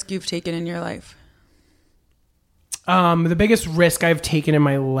biggest risk you've taken in your life? The biggest risk I've taken in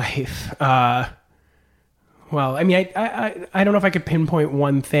my life. Well, I mean, I don't know if I could pinpoint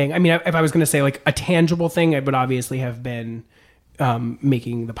one thing. I mean, if I was going to say like a tangible thing, it would obviously have been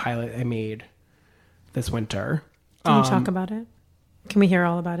making the pilot I made this winter. Can you talk about it? Can we hear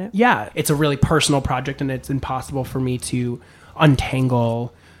all about it? Yeah, it's a really personal project, and it's impossible for me to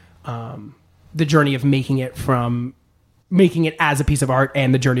untangle the journey of making it as a piece of art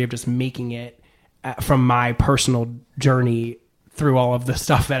and the journey of just making it from my personal journey through all of the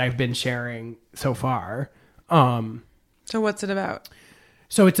stuff that I've been sharing so far. So what's it about?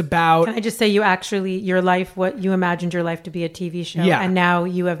 So it's about... Can I just say, your life, what you imagined your life to be a TV show, and now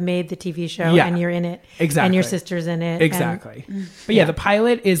you have made the TV show, and you're in it. Exactly. And your sister's in it. Exactly. But yeah, the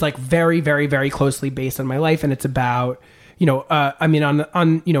pilot is like very, very, very closely based on my life, and it's about, you know, I mean,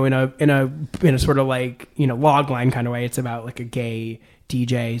 on you know, in a sort of like, you know, log line kind of way, it's about like a gay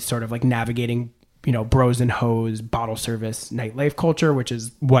DJ sort of like navigating, you know, bros and hoes, bottle service, nightlife culture, which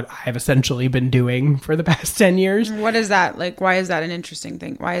is what I've essentially been doing for the past 10 years. What is that? Like, why is that an interesting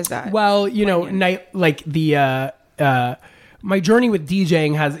thing? Why is that? Well, you know, my journey with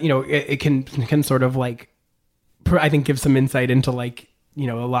DJing has, you know, it can sort of like, I think give some insight into like, you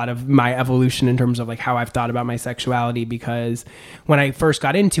know, a lot of my evolution in terms of like how I've thought about my sexuality, because when I first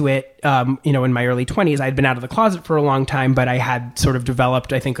got into it, you know, in my early 20s, I'd been out of the closet for a long time, but I had sort of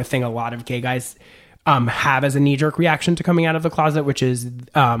developed, I think, a thing a lot of gay guys have as a knee-jerk reaction to coming out of the closet, which is,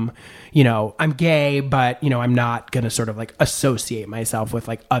 you know, I'm gay, but, you know, I'm not going to sort of like associate myself with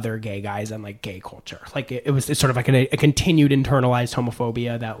like other gay guys and like gay culture. Like it's sort of like a continued internalized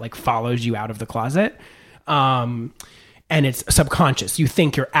homophobia that like follows you out of the closet. And it's subconscious. You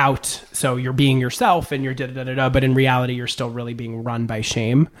think you're out, so you're being yourself and you're da-da-da-da-da, but in reality, you're still really being run by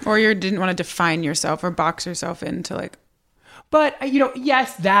shame. Or you didn't want to define yourself or box yourself into like... But, you know,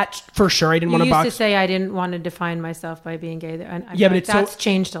 yes, that for sure. I didn't want to box... You used to say I didn't want to define myself by being gay. And yeah, but that's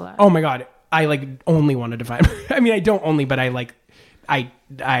changed a lot. Oh my God. I like only want to define... I mean, I don't only, but I like...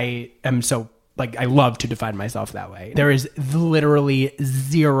 I am so... Like, I love to define myself that way. There is literally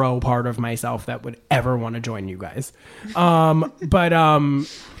zero part of myself that would ever want to join you guys. But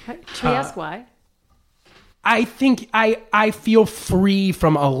should we ask why? I think I feel free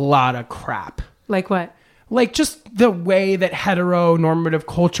from a lot of crap. Like what? Like just the way that heteronormative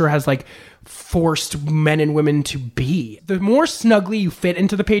culture has like forced men and women to be. The more snugly you fit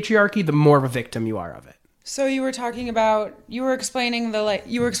into the patriarchy, the more of a victim you are of it. So you were explaining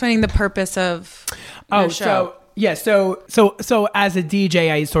the purpose of your show. So as a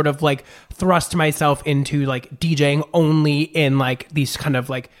DJ, I sort of like thrust myself into like DJing only in like these kind of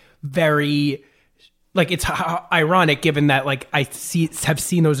like very, like, it's ironic given that like I have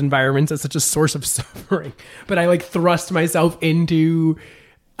seen those environments as such a source of suffering, but I like thrust myself into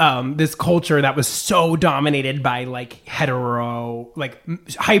this culture that was so dominated by like hetero, like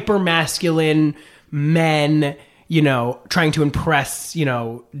hyper masculine men, you know, trying to impress, you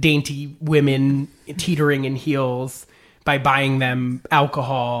know, dainty women teetering in heels by buying them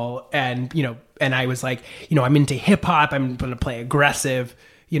alcohol. And, you know, and I was like, you know, I'm into hip hop. I'm going to play aggressive,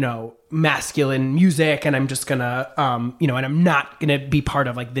 you know, masculine music. And I'm just going to, you know, and I'm not going to be part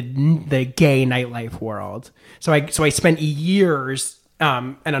of like the gay nightlife world. So I spent years,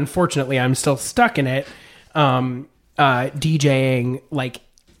 and unfortunately I'm still stuck in it, DJing like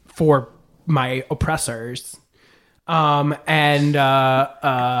for my oppressors, and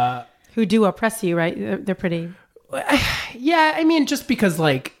who do oppress you, right? They're pretty. Yeah, I mean, just because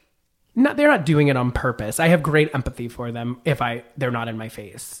like, they're not doing it on purpose. I have great empathy for them if they're not in my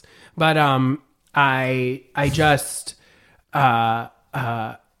face. But I just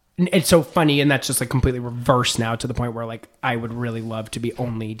it's so funny, and that's just like completely reversed now to the point where like I would really love to be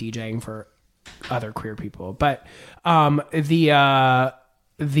only DJing for other queer people. But the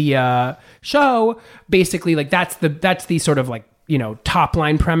show basically like that's the sort of like, you know, top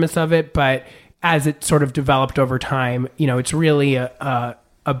line premise of it, but as it sort of developed over time, you know, it's really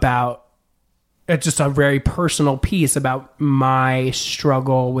about it's just a very personal piece about my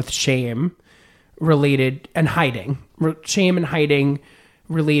struggle with shame related and hiding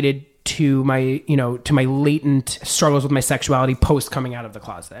related to my, you know, to my latent struggles with my sexuality post coming out of the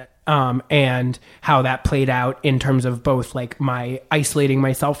closet. And how that played out in terms of both like my isolating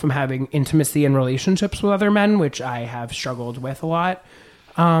myself from having intimacy and relationships with other men, which I have struggled with a lot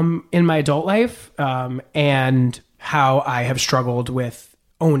in my adult life, and how I have struggled with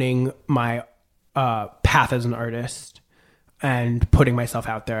owning my path as an artist and putting myself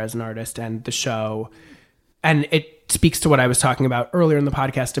out there as an artist. And the show, and it speaks to what I was talking about earlier in the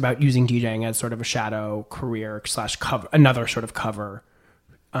podcast about using DJing as sort of a shadow career / cover, another sort of cover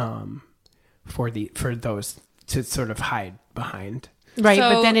for those to sort of hide behind. Right,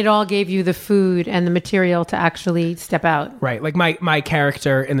 but then it all gave you the food and the material to actually step out. Right, like my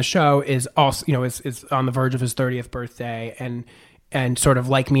character in the show is also, you know, is on the verge of his 30th birthday, and sort of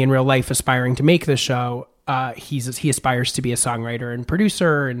like me in real life, aspiring to make the show. He aspires to be a songwriter and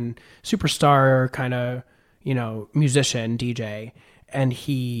producer and superstar kind of, you know, musician, DJ, and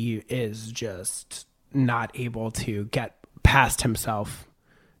he is just not able to get past himself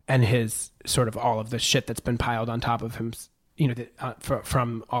and his sort of all of the shit that's been piled on top of him, you know,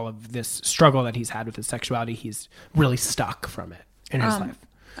 from all of this struggle that he's had with his sexuality. He's really stuck from it in his life.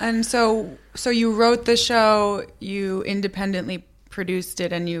 And so you wrote the show, you independently produced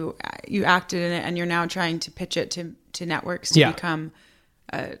it, and you acted in it, and you're now trying to pitch it to networks to become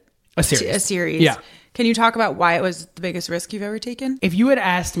a series. Yeah. Can you talk about why it was the biggest risk you've ever taken? If you had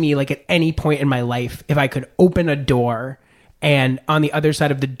asked me, like, at any point in my life, if I could open a door and on the other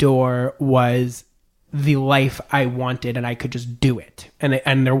side of the door was the life I wanted and I could just do it,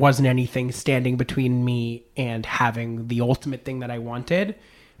 and there wasn't anything standing between me and having the ultimate thing that I wanted,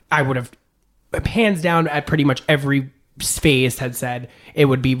 I would have, hands down, at pretty much every phase had said it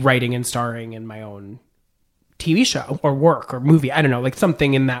would be writing and starring in my own TV show or work or movie. I don't know, like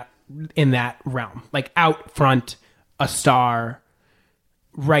something in that realm, like out front, a star,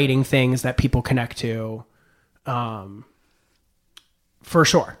 writing things that people connect to, for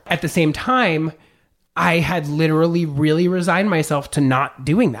sure. At the same time, I had literally really resigned myself to not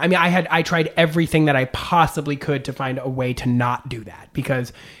doing that. I mean, I tried everything that I possibly could to find a way to not do that,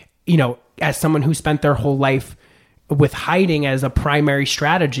 because, you know, as someone who spent their whole life with hiding as a primary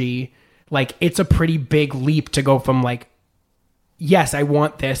strategy, like, it's a pretty big leap to go from like, yes, I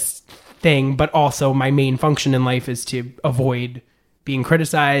want this thing, but also my main function in life is to avoid being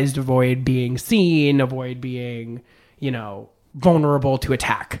criticized, avoid being seen, avoid being, you know, vulnerable to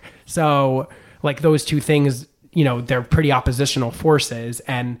attack. So like those two things, you know, they're pretty oppositional forces.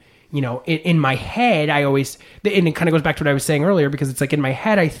 And, you know, in my head, I always, and it kind of goes back to what I was saying earlier, because it's like in my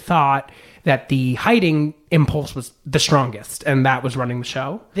head, I thought that the hiding impulse was the strongest, and that was running the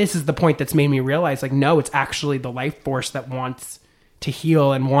show. This is the point that's made me realize, like, no, it's actually the life force that wants to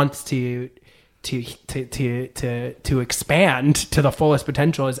heal and wants to expand to the fullest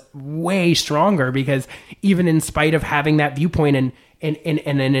potential is way stronger, because even in spite of having that viewpoint and in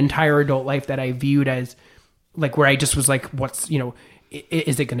an entire adult life that I viewed as like, where I just was like, what's, you know,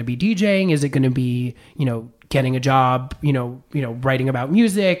 is it going to be DJing? Is it going to be, you know, getting a job, you know, writing about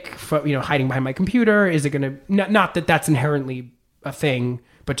music, you know, hiding behind my computer? Is it going to, not that that's inherently a thing,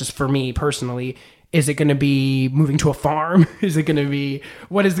 but just for me personally, is it going to be moving to a farm? Is it going to be,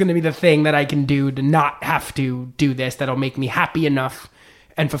 what is going to be the thing that I can do to not have to do this, that'll make me happy enough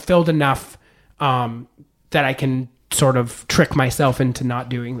and fulfilled enough that I can sort of trick myself into not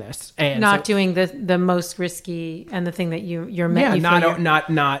doing this, and not doing the most risky and the thing that you're meant. Yeah,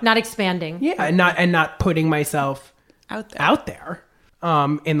 not expanding. Yeah, and not putting myself out there.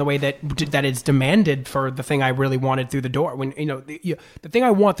 In the way that is demanded for the thing I really wanted through the door. When, you know, the thing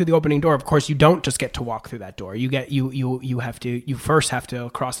I want through the opening door, of course, you don't just get to walk through that door. You first have to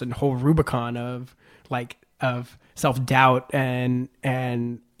cross a whole Rubicon of self-doubt and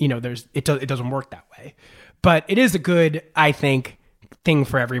you know, it doesn't work that way. But it is a good, I think, thing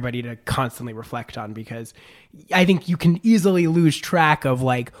for everybody to constantly reflect on, because I think you can easily lose track of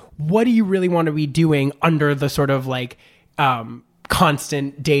like, what do you really want to be doing under the sort of like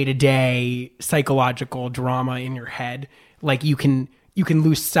constant day-to-day psychological drama in your head, like you can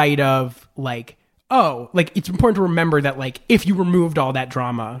lose sight of like, oh, like it's important to remember that like if you removed all that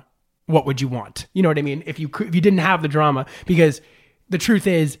drama, what would you want? You know what I mean? If you didn't have the drama, because the truth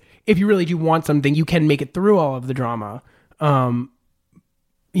is, if you really do want something, you can make it through all of the drama.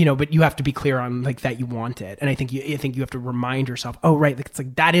 You know, but you have to be clear on like that you want it. And I think you have to remind yourself, oh, right. Like, it's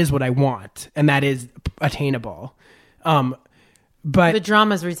like, that is what I want. And that is attainable. But the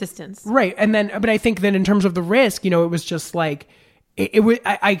drama's resistance. Right. And then, but I think then in terms of the risk, you know, it was just like,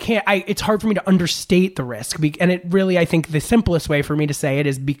 it's hard for me to understate the risk. And it really, I think the simplest way for me to say it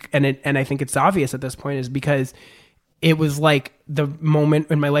is, and I think it's obvious at this point, is because it was like the moment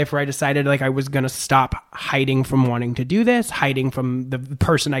in my life where I decided like I was going to stop hiding from wanting to do this, hiding from the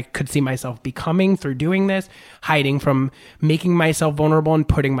person I could see myself becoming through doing this, hiding from making myself vulnerable and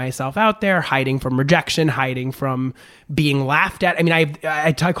putting myself out there, hiding from rejection, hiding from being laughed at. I mean,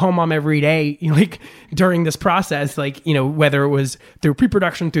 I call mom every day, you know, like during this process, like, you know, whether it was through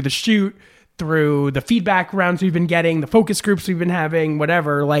pre-production, through the shoot, through the feedback rounds we've been getting, the focus groups we've been having,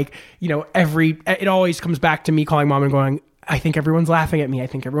 whatever, like, you know, it always comes back to me calling mom and going, I think everyone's laughing at me. I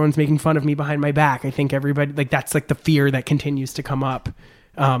think everyone's making fun of me behind my back. I think everybody, like, that's like the fear that continues to come up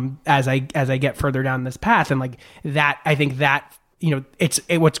as I get further down this path. And like that, I think that, you know,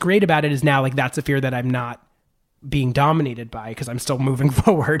 what's great about it is now like that's a fear that I'm not being dominated by because I'm still moving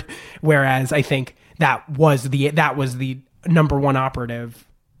forward. Whereas I think that was the number one operative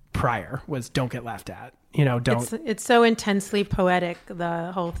prior was don't get laughed at, you know, don't. It's so intensely poetic,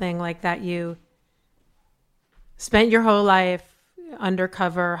 the whole thing, like that you spent your whole life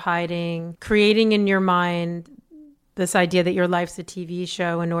undercover, hiding, creating in your mind this idea that your life's a TV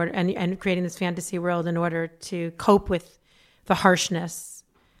show in order, and creating this fantasy world in order to cope with the harshness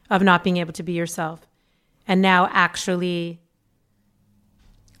of not being able to be yourself. And now actually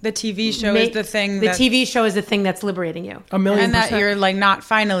the TV show is the thing. The TV show is the thing that's liberating you. 1,000,000%. And that you're like not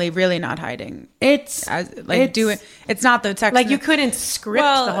finally really not hiding. It's not the sex. Like you couldn't script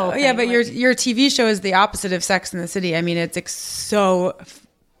the whole thing. Yeah, but your TV show is the opposite of Sex and the City. I mean, it's so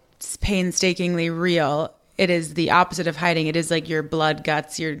painstakingly real. It is the opposite of hiding. It is like your blood,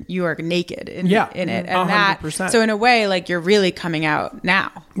 guts. You are naked in it, and 100%. that. So in a way, like you're really coming out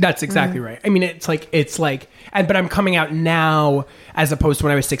now. That's exactly right. I mean, but I'm coming out now as opposed to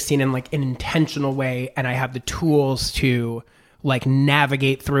when I was 16 in like an intentional way, and I have the tools to like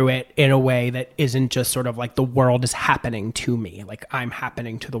navigate through it in a way that isn't just sort of like the world is happening to me, like I'm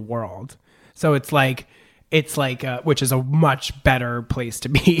happening to the world. So it's like which is a much better place to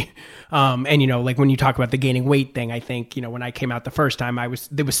be. And you know, like when you talk about the gaining weight thing, I think, you know, when I came out the first time, I was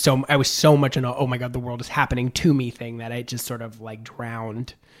so much in a, oh my God, the world is happening to me thing that I just sort of like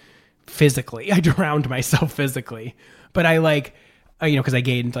drowned physically. I drowned myself physically, but I like, you know, cause I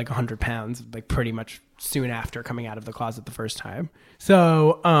gained like 100 pounds, like pretty much soon after coming out of the closet the first time.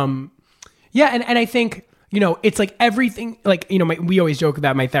 So, yeah. And I think, you know, it's like everything, like, you know, we always joke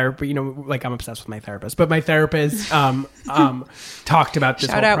about my therapy, you know, like I'm obsessed with my therapist, but my therapist, talked about this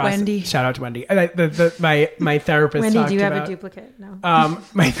Shout whole out process. Wendy. Shout out to Wendy. My therapist. Wendy, do you have about, a duplicate? No.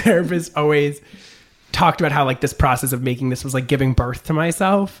 My therapist always talked about how like this process of making this was like giving birth to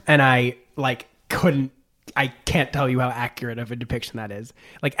myself. And I like I can't tell you how accurate of a depiction that is.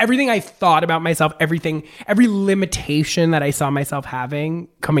 Like everything I thought about myself, every limitation that I saw myself having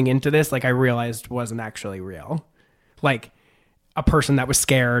coming into this, like I realized wasn't actually real. Like a person that was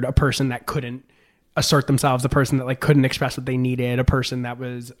scared, a person that couldn't assert themselves, a person that like couldn't express what they needed, a person that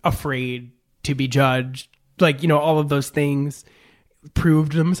was afraid to be judged. Like, you know, all of those things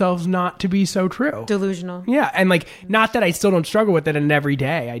proved themselves not to be so true. Delusional. Yeah. And like, not that I still don't struggle with it, and every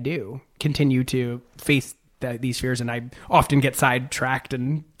day I do continue to face these fears, and I often get sidetracked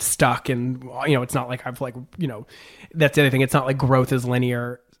and stuck, and you know, it's not like I've like, you know, that's the other thing. It's not like growth is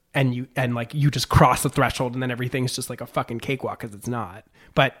linear and you just cross the threshold and then everything's just like a fucking cakewalk, because it's not.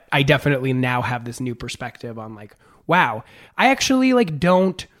 But I definitely now have this new perspective on like, wow, I actually like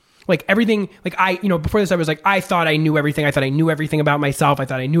don't like everything. Like you know, before this I was like, I thought I knew everything. I thought I knew everything about myself. I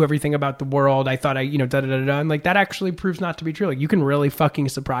thought I knew everything about the world. I thought you know, and like that actually proves not to be true. Like you can really fucking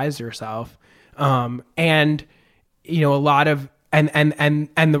surprise yourself. And you know, a lot of, and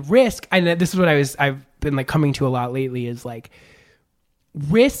the risk, and this is what I've been like coming to a lot lately, is like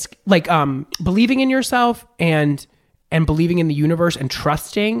risk, like, believing in yourself and believing in the universe and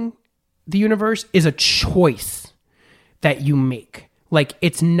trusting the universe is a choice that you make. Like,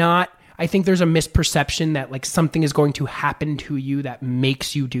 it's not, I think there's a misperception that like something is going to happen to you that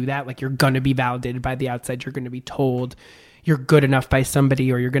makes you do that. Like you're going to be validated by the outside. You're going to be told, you're good enough by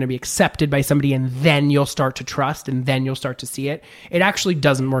somebody or you're going to be accepted by somebody and then you'll start to trust and then you'll start to see it. It actually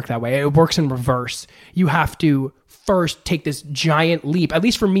doesn't work that way. It works in reverse. You have to first take this giant leap. At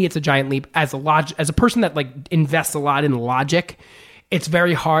least for me, it's a giant leap as a person that like invests a lot in logic. It's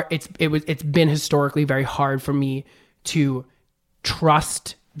very hard. It's been historically very hard for me to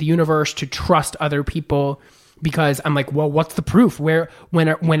trust the universe, to trust other people, because I'm like, well, what's the proof? What's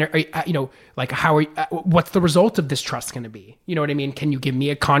the result of this trust going to be? You know what I mean? Can you give me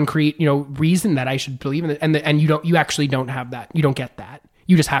a concrete, reason that I should believe in it? And you actually don't have that. You don't get that.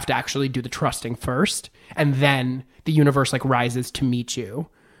 You just have to actually do the trusting first, and then the universe like rises to meet you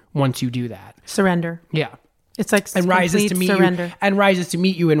once you do that. Surrender. Yeah. It's like and rises to meet surrender. you and rises to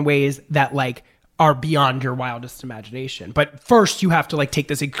meet you in ways that like are beyond your wildest imagination. But first you have to like take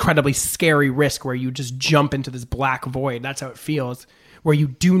this incredibly scary risk where you just jump into this black void. That's how it feels, where you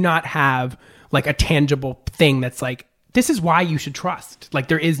do not have like a tangible thing that's like, this is why you should trust. Like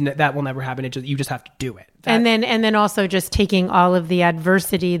that will never happen. You just have to do it. And then also just taking all of the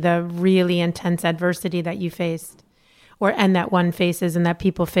adversity, the really intense adversity that you faced, and that one faces and that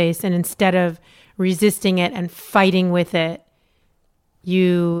people face, and instead of resisting it and fighting with it,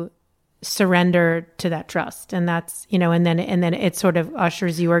 you surrender to that trust. And that's, and then it sort of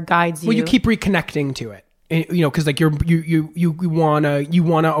ushers you or guides you. Well, you keep reconnecting to it, because like you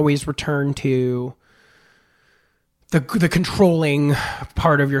wanna always return to the controlling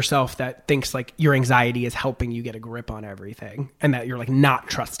part of yourself that thinks like your anxiety is helping you get a grip on everything, and that you're like not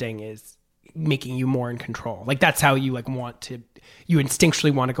trusting is making you more in control. Like that's how you like you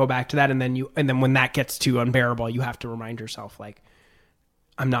instinctually want to go back to that. And then when that gets too unbearable, you have to remind yourself like,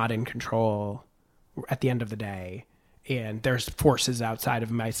 I'm not in control at the end of the day. And there's forces outside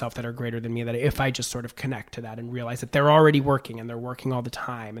of myself that are greater than me, that if I just sort of connect to that and realize that they're already working, and they're working all the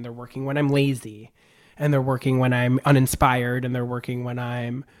time, and they're working when I'm lazy, and they're working when I'm uninspired, and they're working when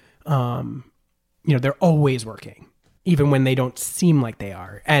I'm, they're always working, even when they don't seem like they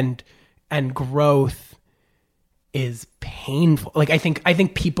are. And growth is painful. Like I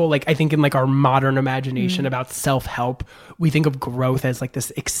think people like, I think in like our modern imagination about self-help, we think of growth as like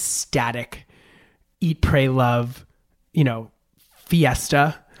this ecstatic eat, pray, love,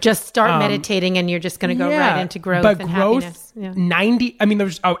 fiesta. Just start meditating and you're just going to go right into growth and happiness. Yeah.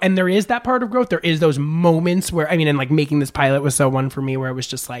 And there is that part of growth. There is those moments where, and like making this pilot was so one for me, where it was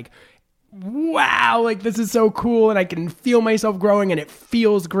just like, wow, like this is so cool, and I can feel myself growing, and it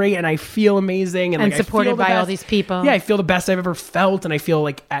feels great, and I feel amazing, and like, supported by all these people. Yeah, I feel the best I've ever felt, and I feel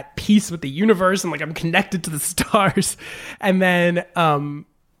like at peace with the universe, and like I'm connected to the stars. And then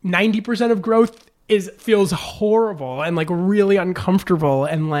 90% of growth feels horrible and like really uncomfortable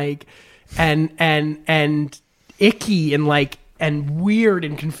and like and icky and like and weird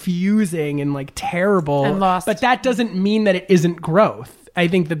and confusing and like terrible and lost. But that doesn't mean that it isn't growth. I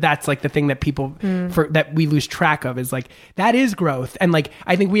think that's like the thing that people that we lose track of, is like that is growth. And like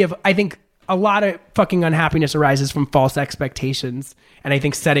I think a lot of fucking unhappiness arises from false expectations. And I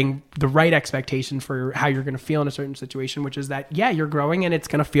think setting the right expectation for how you're going to feel in a certain situation, which is that, yeah, you're growing and it's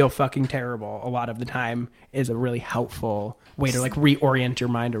going to feel fucking terrible a lot of the time, is a really helpful way to like reorient your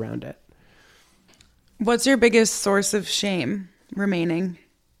mind around it. What's your biggest source of shame? Remaining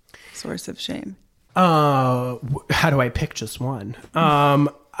source of shame? How do I pick just one?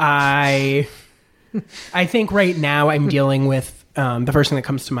 I think right now I'm dealing with, the first thing that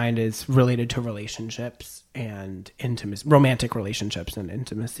comes to mind is related to relationships and intimacy, romantic relationships and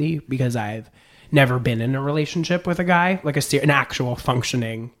intimacy, because I've never been in a relationship with a guy, like an actual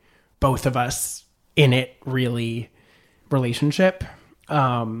functioning, both of us in it really relationship.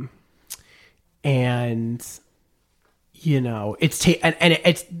 And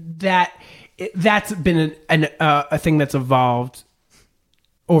that's been a thing that's evolved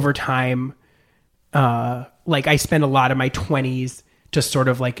over time. Like I spent a lot of my 20s just sort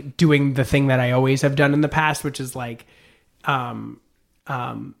of like doing the thing that I always have done in the past, which is like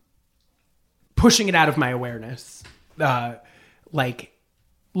pushing it out of my awareness. Like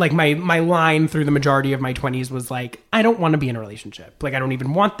my line through the majority of my 20s was like, I don't want to be in a relationship. Like I don't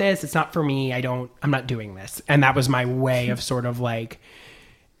even want this. It's not for me. I'm not doing this. And that was my way of sort of like,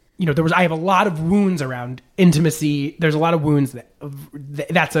 I have a lot of wounds around intimacy. There's a lot of wounds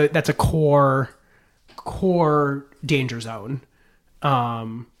that's a core danger zone,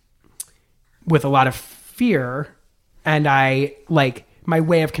 with a lot of fear. And I like, my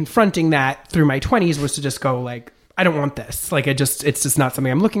way of confronting that through my 20s was to just go like, I don't want this. Like, it's just not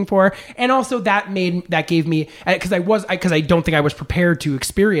something I'm looking for. And also that gave me, because I don't think I was prepared to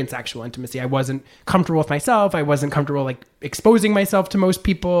experience actual intimacy. I wasn't comfortable with myself. I wasn't comfortable like exposing myself to most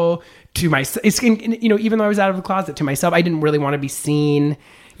people, to myself. You know, even though I was out of the closet to myself, I didn't really want to be seen.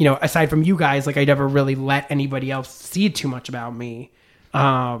 You know, aside from you guys, like I never really let anybody else see too much about me.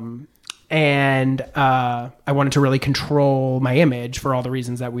 And I wanted to really control my image for all the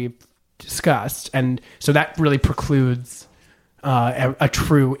reasons that we've discussed. And so that really precludes a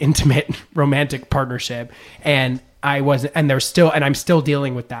true intimate romantic partnership. And I'm still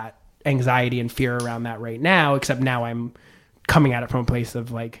dealing with that anxiety and fear around that right now, except now I'm coming at it from a place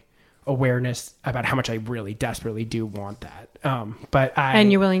of like awareness about how much I really desperately do want that.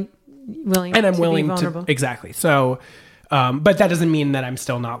 And you're willing and I'm to willing be vulnerable. to, exactly. So, but that doesn't mean that I'm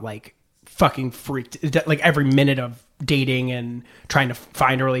still not like fucking freaked, like every minute of dating and trying to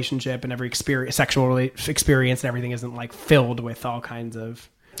find a relationship and every sexual experience and everything isn't like filled with all kinds of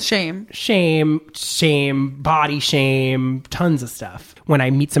shame, body shame, tons of stuff. When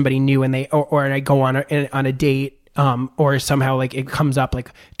I meet somebody new and or I go on a date, or somehow like it comes up,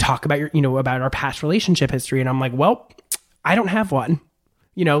 like talk about about our past relationship history. And I'm like, well, I don't have one,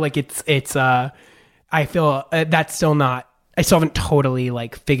 like I feel that's still not, I still haven't totally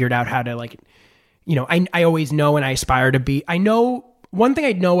like figured out how to like, I always know and I aspire to be. I know one thing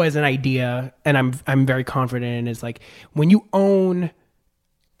I know as an idea, and I'm very confident in, is like when you own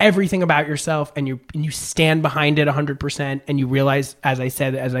everything about yourself and you stand behind it 100%, and you realize, as I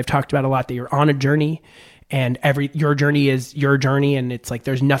said, as I've talked about a lot, that you're on a journey, and your journey is your journey, and it's like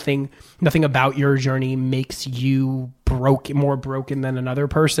there's nothing about your journey makes you more broken than another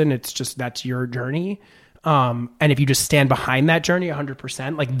person. It's just that's your journey. And if you just stand behind that journey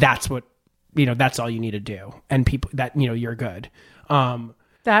 100%, like that's what, that's all you need to do. And people that, you're good.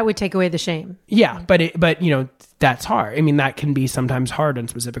 That would take away the shame. Yeah. But that's hard. I mean, that can be sometimes hard in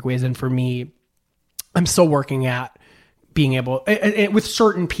specific ways. And for me, I'm still working at being able, with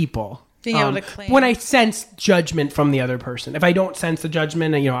certain people, being able to claim. When I sense judgment from the other person. If I don't sense the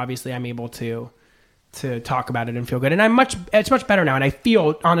judgment, obviously I'm able to talk about it and feel good. And it's much better now. And I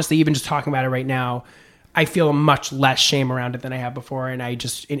feel, honestly, even just talking about it right now, I feel much less shame around it than I have before. And I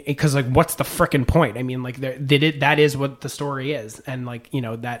just, because like, what's the frickin' point? I mean, like that is what the story is. And like,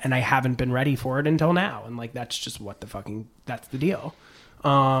 and I haven't been ready for it until now. And like, that's just that's the deal.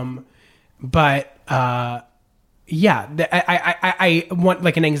 Yeah, I want,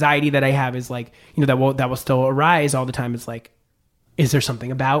 like, an anxiety that I have is like, that will still arise all the time. It's like, is there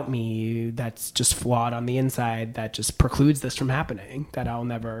something about me that's just flawed on the inside that just precludes this from happening, that I'll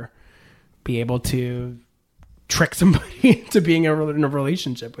never be able to trick somebody into being in a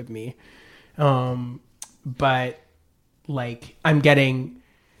relationship with me? But like,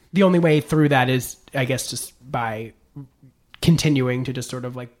 the only way through that is, I guess, just by continuing to just sort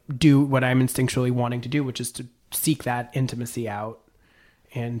of like do what I'm instinctually wanting to do, which is to seek that intimacy out,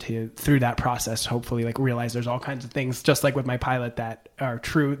 and to, through that process, hopefully like realize there's all kinds of things, just like with my pilot, that are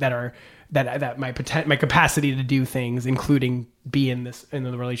true, that my capacity to do things, including be in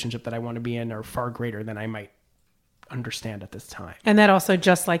the relationship that I want to be in, are far greater than I might understand at this time. And that also,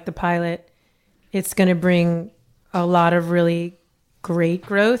 just like the pilot, it's going to bring a lot of really great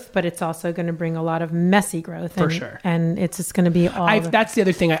growth, but it's also going to bring a lot of messy growth. For sure. And it's just going to be that's the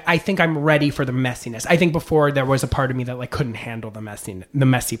other thing. I think I'm ready for the messiness. I think before there was a part of me that like couldn't handle the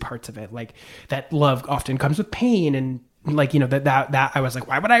messy parts of it. Like, that love often comes with pain, and like, that I was like,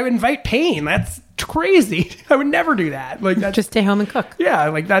 why would I invite pain? That's crazy. I would never do that. Like, that's just stay home and cook. Yeah.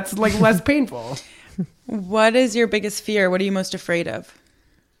 Like, that's like less painful. What is your biggest fear? What are you most afraid of?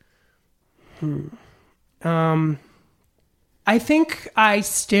 I think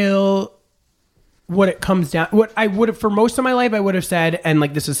what it comes down, what I would have, for most of my life, I would have said, and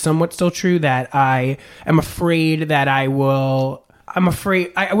like, this is somewhat still true, that I am afraid that I would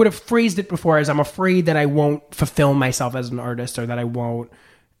have phrased it before as, I'm afraid that I won't fulfill myself as an artist, or that I won't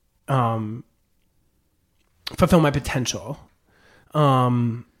fulfill my potential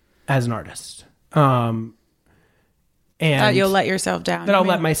as an artist. And that you'll let yourself down. That I'll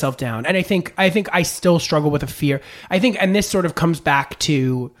let myself down. And I think I still struggle with a fear. I think, and this sort of comes back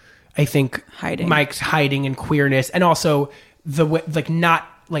to, I think, Mike's hiding and queerness, and also the way, like, not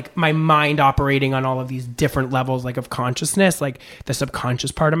like my mind operating on all of these different levels, like, of consciousness, like the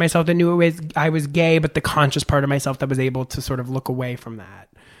subconscious part of myself that knew I was gay, but the conscious part of myself that was able to sort of look away from that.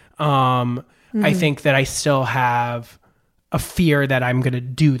 I think that I still have a fear that I'm going to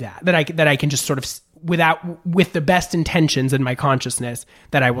do that I can just sort of, with the best intentions in my consciousness,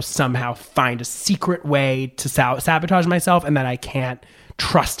 that I will somehow find a secret way to sabotage myself, and that I can't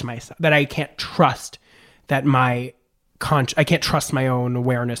trust myself, that I can't trust that I can't trust my own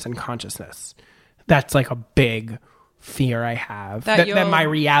awareness and consciousness. That's like a big fear I have, that my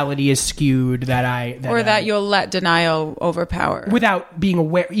reality is skewed, that you'll let denial overpower without being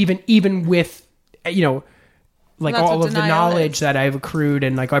aware, even with, like all of the knowledge that I've accrued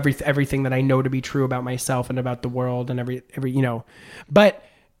and like everything that I know to be true about myself and about the world and every, but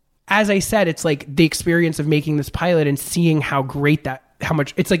as I said, it's like the experience of making this pilot and seeing how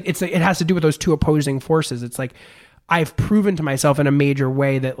much it's like, it has to do with those two opposing forces. It's like, I've proven to myself in a major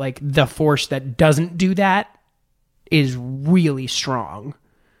way that like the force that doesn't do that is really strong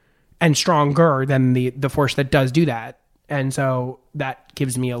and stronger than the force that does do that. And so that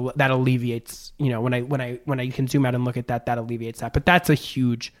gives me that alleviates, when I can zoom out and look at that alleviates that. But that's like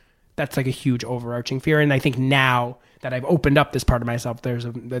a huge overarching fear. And I think now that I've opened up this part of myself,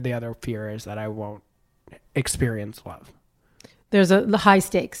 the other fear is that I won't experience love. There's the high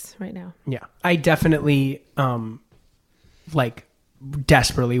stakes right now. Yeah. I definitely, like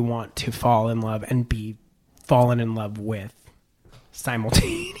desperately want to fall in love and be fallen in love with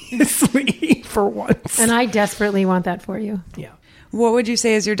simultaneously for once. And I desperately want that for you. Yeah. What would you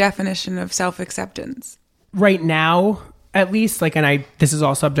say is your definition of self-acceptance? Right now, at least, like, and this is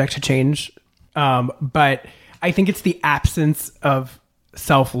all subject to change, but I think it's the absence of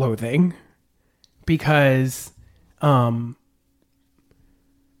self-loathing because,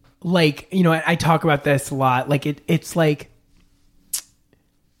 like, I talk about this a lot. Like, it's like,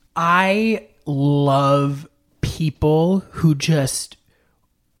 I love people who just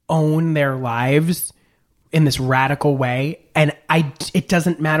own their lives in this radical way. And it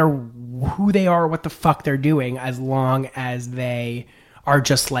doesn't matter who they are, or what the fuck they're doing, as long as they are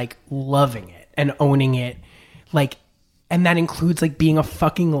just like loving it and owning it. Like, and that includes like being a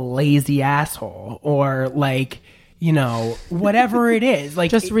fucking lazy asshole or like, whatever it is,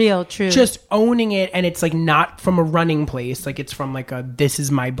 like just real, true, just owning it. And it's like not from a running place. Like it's from like this is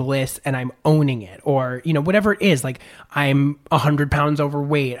my bliss and I'm owning it, or, whatever it is. Like I'm 100 pounds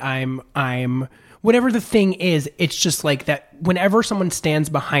overweight. I'm whatever the thing is. It's just like that whenever someone stands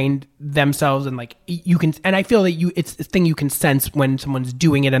behind themselves and like you can, and I feel that it's a thing you can sense when someone's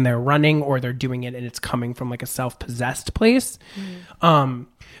doing it and they're running, or they're doing it and it's coming from like a self-possessed place.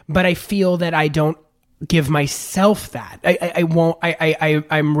 But I feel that I don't give myself that. I won't,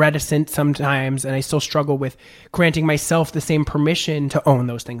 I'm reticent sometimes, and I still struggle with granting myself the same permission to own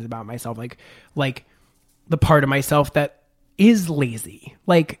those things about myself. Like the part of myself that is lazy.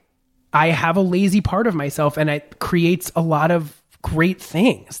 Like I have a lazy part of myself, and it creates a lot of great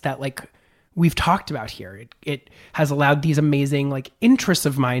things that like we've talked about here. It has allowed these amazing like interests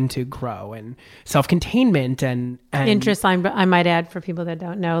of mine to grow, and self-containment and interests. I might add, for people that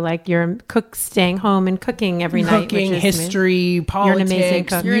don't know, like you're staying home and cooking every night, cooking, history, amazing. politics, You're an amazing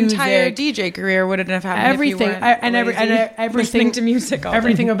cook. Your entire DJ career wouldn't have happened everything, if you weren't everything, listening to music,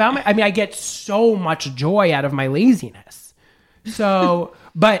 everything about me. I mean, I get so much joy out of my laziness. So,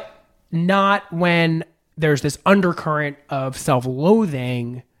 but not when there's this undercurrent of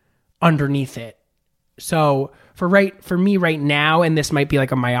self-loathing underneath it. So for me right now, and this might be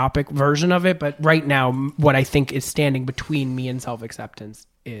like a myopic version of it, but right now what I think is standing between me and self-acceptance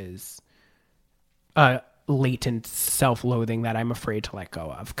is a latent self-loathing that I'm afraid to let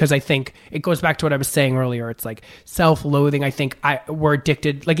go of. Because I think it goes back to what I was saying earlier. It's like self-loathing. I think we're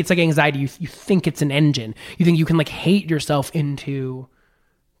addicted. Like it's like anxiety. You think it's an engine. You think you can like hate yourself into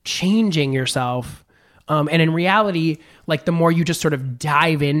changing yourself. And in reality, like the more you just sort of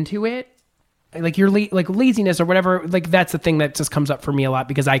dive into it, like your like laziness or whatever, like that's the thing that just comes up for me a lot,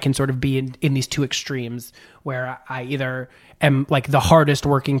 because I can sort of be in these two extremes where I either am like the hardest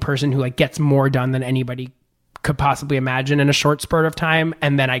working person who like gets more done than anybody could possibly imagine in a short spurt of time.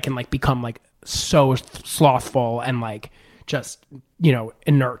 And then I can like become like so slothful and like just,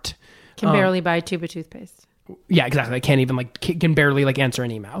 inert. Can barely buy a tube of toothpaste. Yeah, exactly. I can't even like, can barely like answer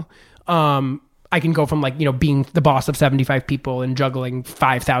an email. I can go from like, being the boss of 75 people and juggling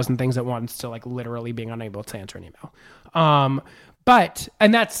 5,000 things at once to like literally being unable to answer an email. But,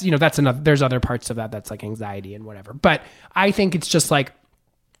 and that's, that's another, there's other parts of that that's like anxiety and whatever. But I think it's just like,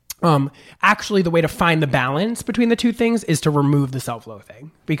 actually the way to find the balance between the two things is to remove the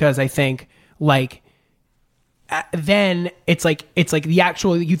self-loathing, because I think like, then it's like the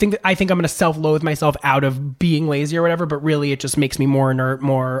actual, I think I'm going to self-loathe myself out of being lazy or whatever, but really it just makes me more inert,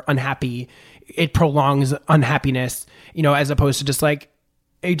 more unhappy. It prolongs unhappiness, as opposed to just like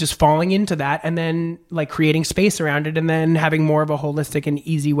just falling into that and then like creating space around it and then having more of a holistic and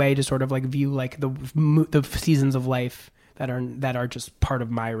easy way to sort of like view like the seasons of life that are just part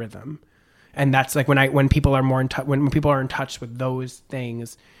of my rhythm. And that's like when people are more in touch, when people are in touch with those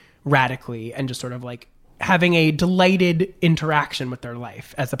things radically and just sort of like having a delighted interaction with their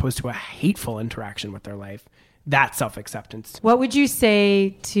life as opposed to a hateful interaction with their life. That's self-acceptance. What would you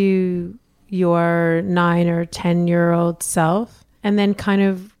say to your 9 or 10-year-old self? And then kind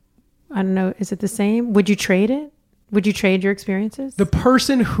of, I don't know, is it the same? Would you trade it? Would you trade your experiences? The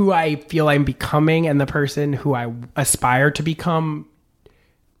person who I feel I'm becoming and the person who I aspire to become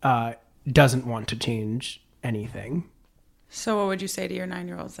doesn't want to change anything. So what would you say to your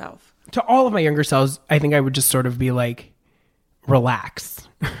 9-year-old self? To all of my younger selves, I think I would just sort of be like, relax.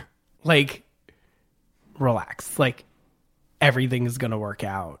 Like, relax. Like, everything is going to work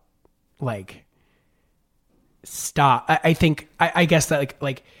out. Like, stop. I think, I guess that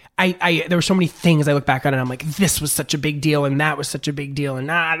like, there were so many things I look back on and I'm like, this was such a big deal and that was such a big deal and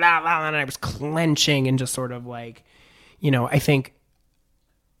and I was clenching and just sort of like, I think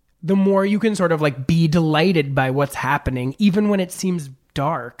the more you can sort of like be delighted by what's happening, even when it seems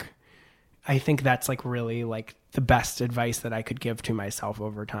dark, I think that's like really like the best advice that I could give to myself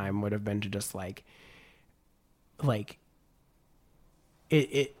over time would have been to just like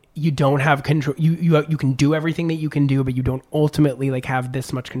you don't have control. You can do everything that you can do, but you don't ultimately like have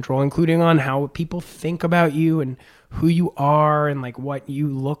this much control, including on how people think about you and who you are and like what you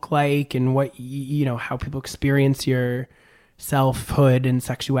look like and what how people experience your selfhood and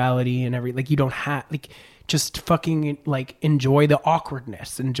sexuality and like you don't have like just fucking like enjoy the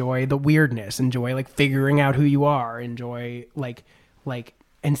awkwardness, enjoy the weirdness, enjoy like figuring out who you are, enjoy like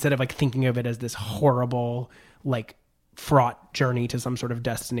instead of like thinking of it as this horrible like fraught journey to some sort of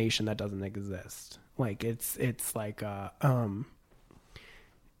destination that doesn't exist. Like it's like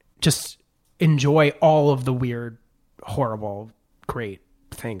just enjoy all of the weird, horrible, great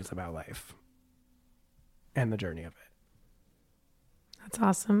things about life and the journey of it. That's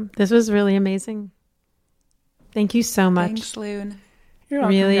awesome. This was really amazing. Thank you so much. Thanks, Loon. You're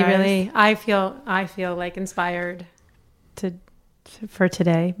welcome, Really, guys. really. I feel like inspired for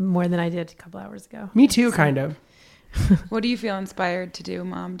today more than I did a couple hours ago. Me too, kind of. What do you feel inspired to do,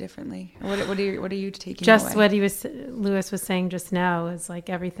 Mom, differently? What are you taking Just away? what Lewis was saying just now is like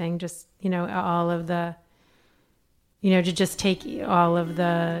everything, just, all of the, to just take all of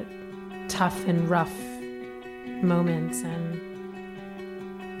the tough and rough moments and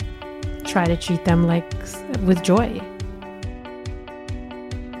try to treat them with joy.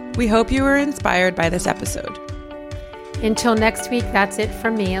 We hope you were inspired by this episode. Until next week, that's it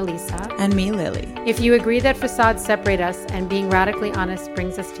from me, Elisa. And me, Lily. If you agree that facades separate us and being radically honest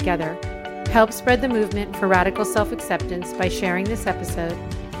brings us together, help spread the movement for radical self-acceptance by sharing this episode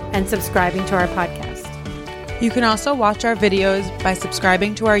and subscribing to our podcast. You can also watch our videos by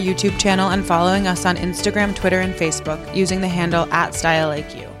subscribing to our YouTube channel and following us on Instagram, Twitter, and Facebook using the handle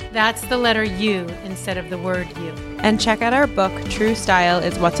 @StyleIQ. That's the letter U instead of the word you. And check out our book, True Style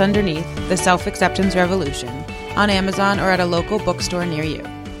is What's Underneath, The Self-Acceptance Revolution, on Amazon or at a local bookstore near you.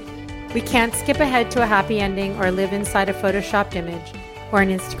 We can't skip ahead to a happy ending or live inside a photoshopped image or an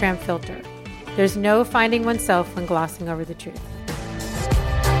Instagram filter. There's no finding oneself when glossing over the truth.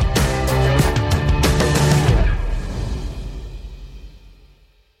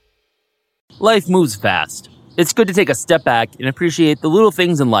 Life moves fast. It's good to take a step back and appreciate the little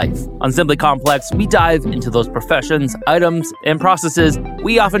things in life. On Simply Complex, we dive into those professions, items, and processes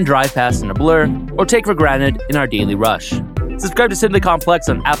we often drive past in a blur or take for granted in our daily rush. Subscribe to Simply Complex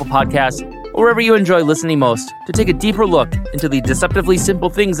on Apple Podcasts or wherever you enjoy listening most to take a deeper look into the deceptively simple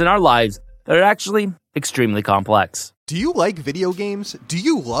things in our lives that are actually extremely complex. Do you like video games? Do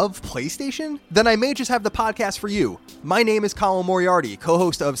you love PlayStation? Then I may just have the podcast for you. My name is Colin Moriarty,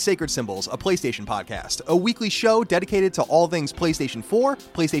 co-host of Sacred Symbols, a PlayStation podcast, a weekly show dedicated to all things PlayStation 4,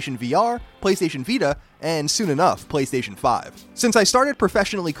 PlayStation VR, PlayStation Vita, and soon enough, PlayStation 5. Since I started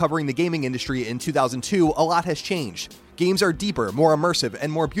professionally covering the gaming industry in 2002, a lot has changed. Games are deeper, more immersive,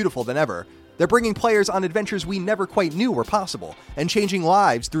 and more beautiful than ever. They're bringing players on adventures we never quite knew were possible, and changing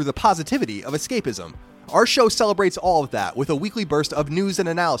lives through the positivity of escapism. Our show celebrates all of that with a weekly burst of news and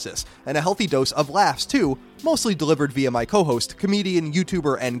analysis, and a healthy dose of laughs too, mostly delivered via my co-host, comedian,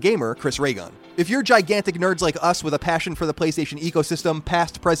 YouTuber, and gamer, Chris Raygun. If you're gigantic nerds like us with a passion for the PlayStation ecosystem,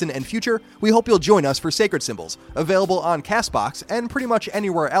 past, present, and future, we hope you'll join us for Sacred Symbols, available on CastBox and pretty much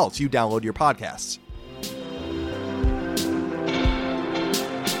anywhere else you download your podcasts.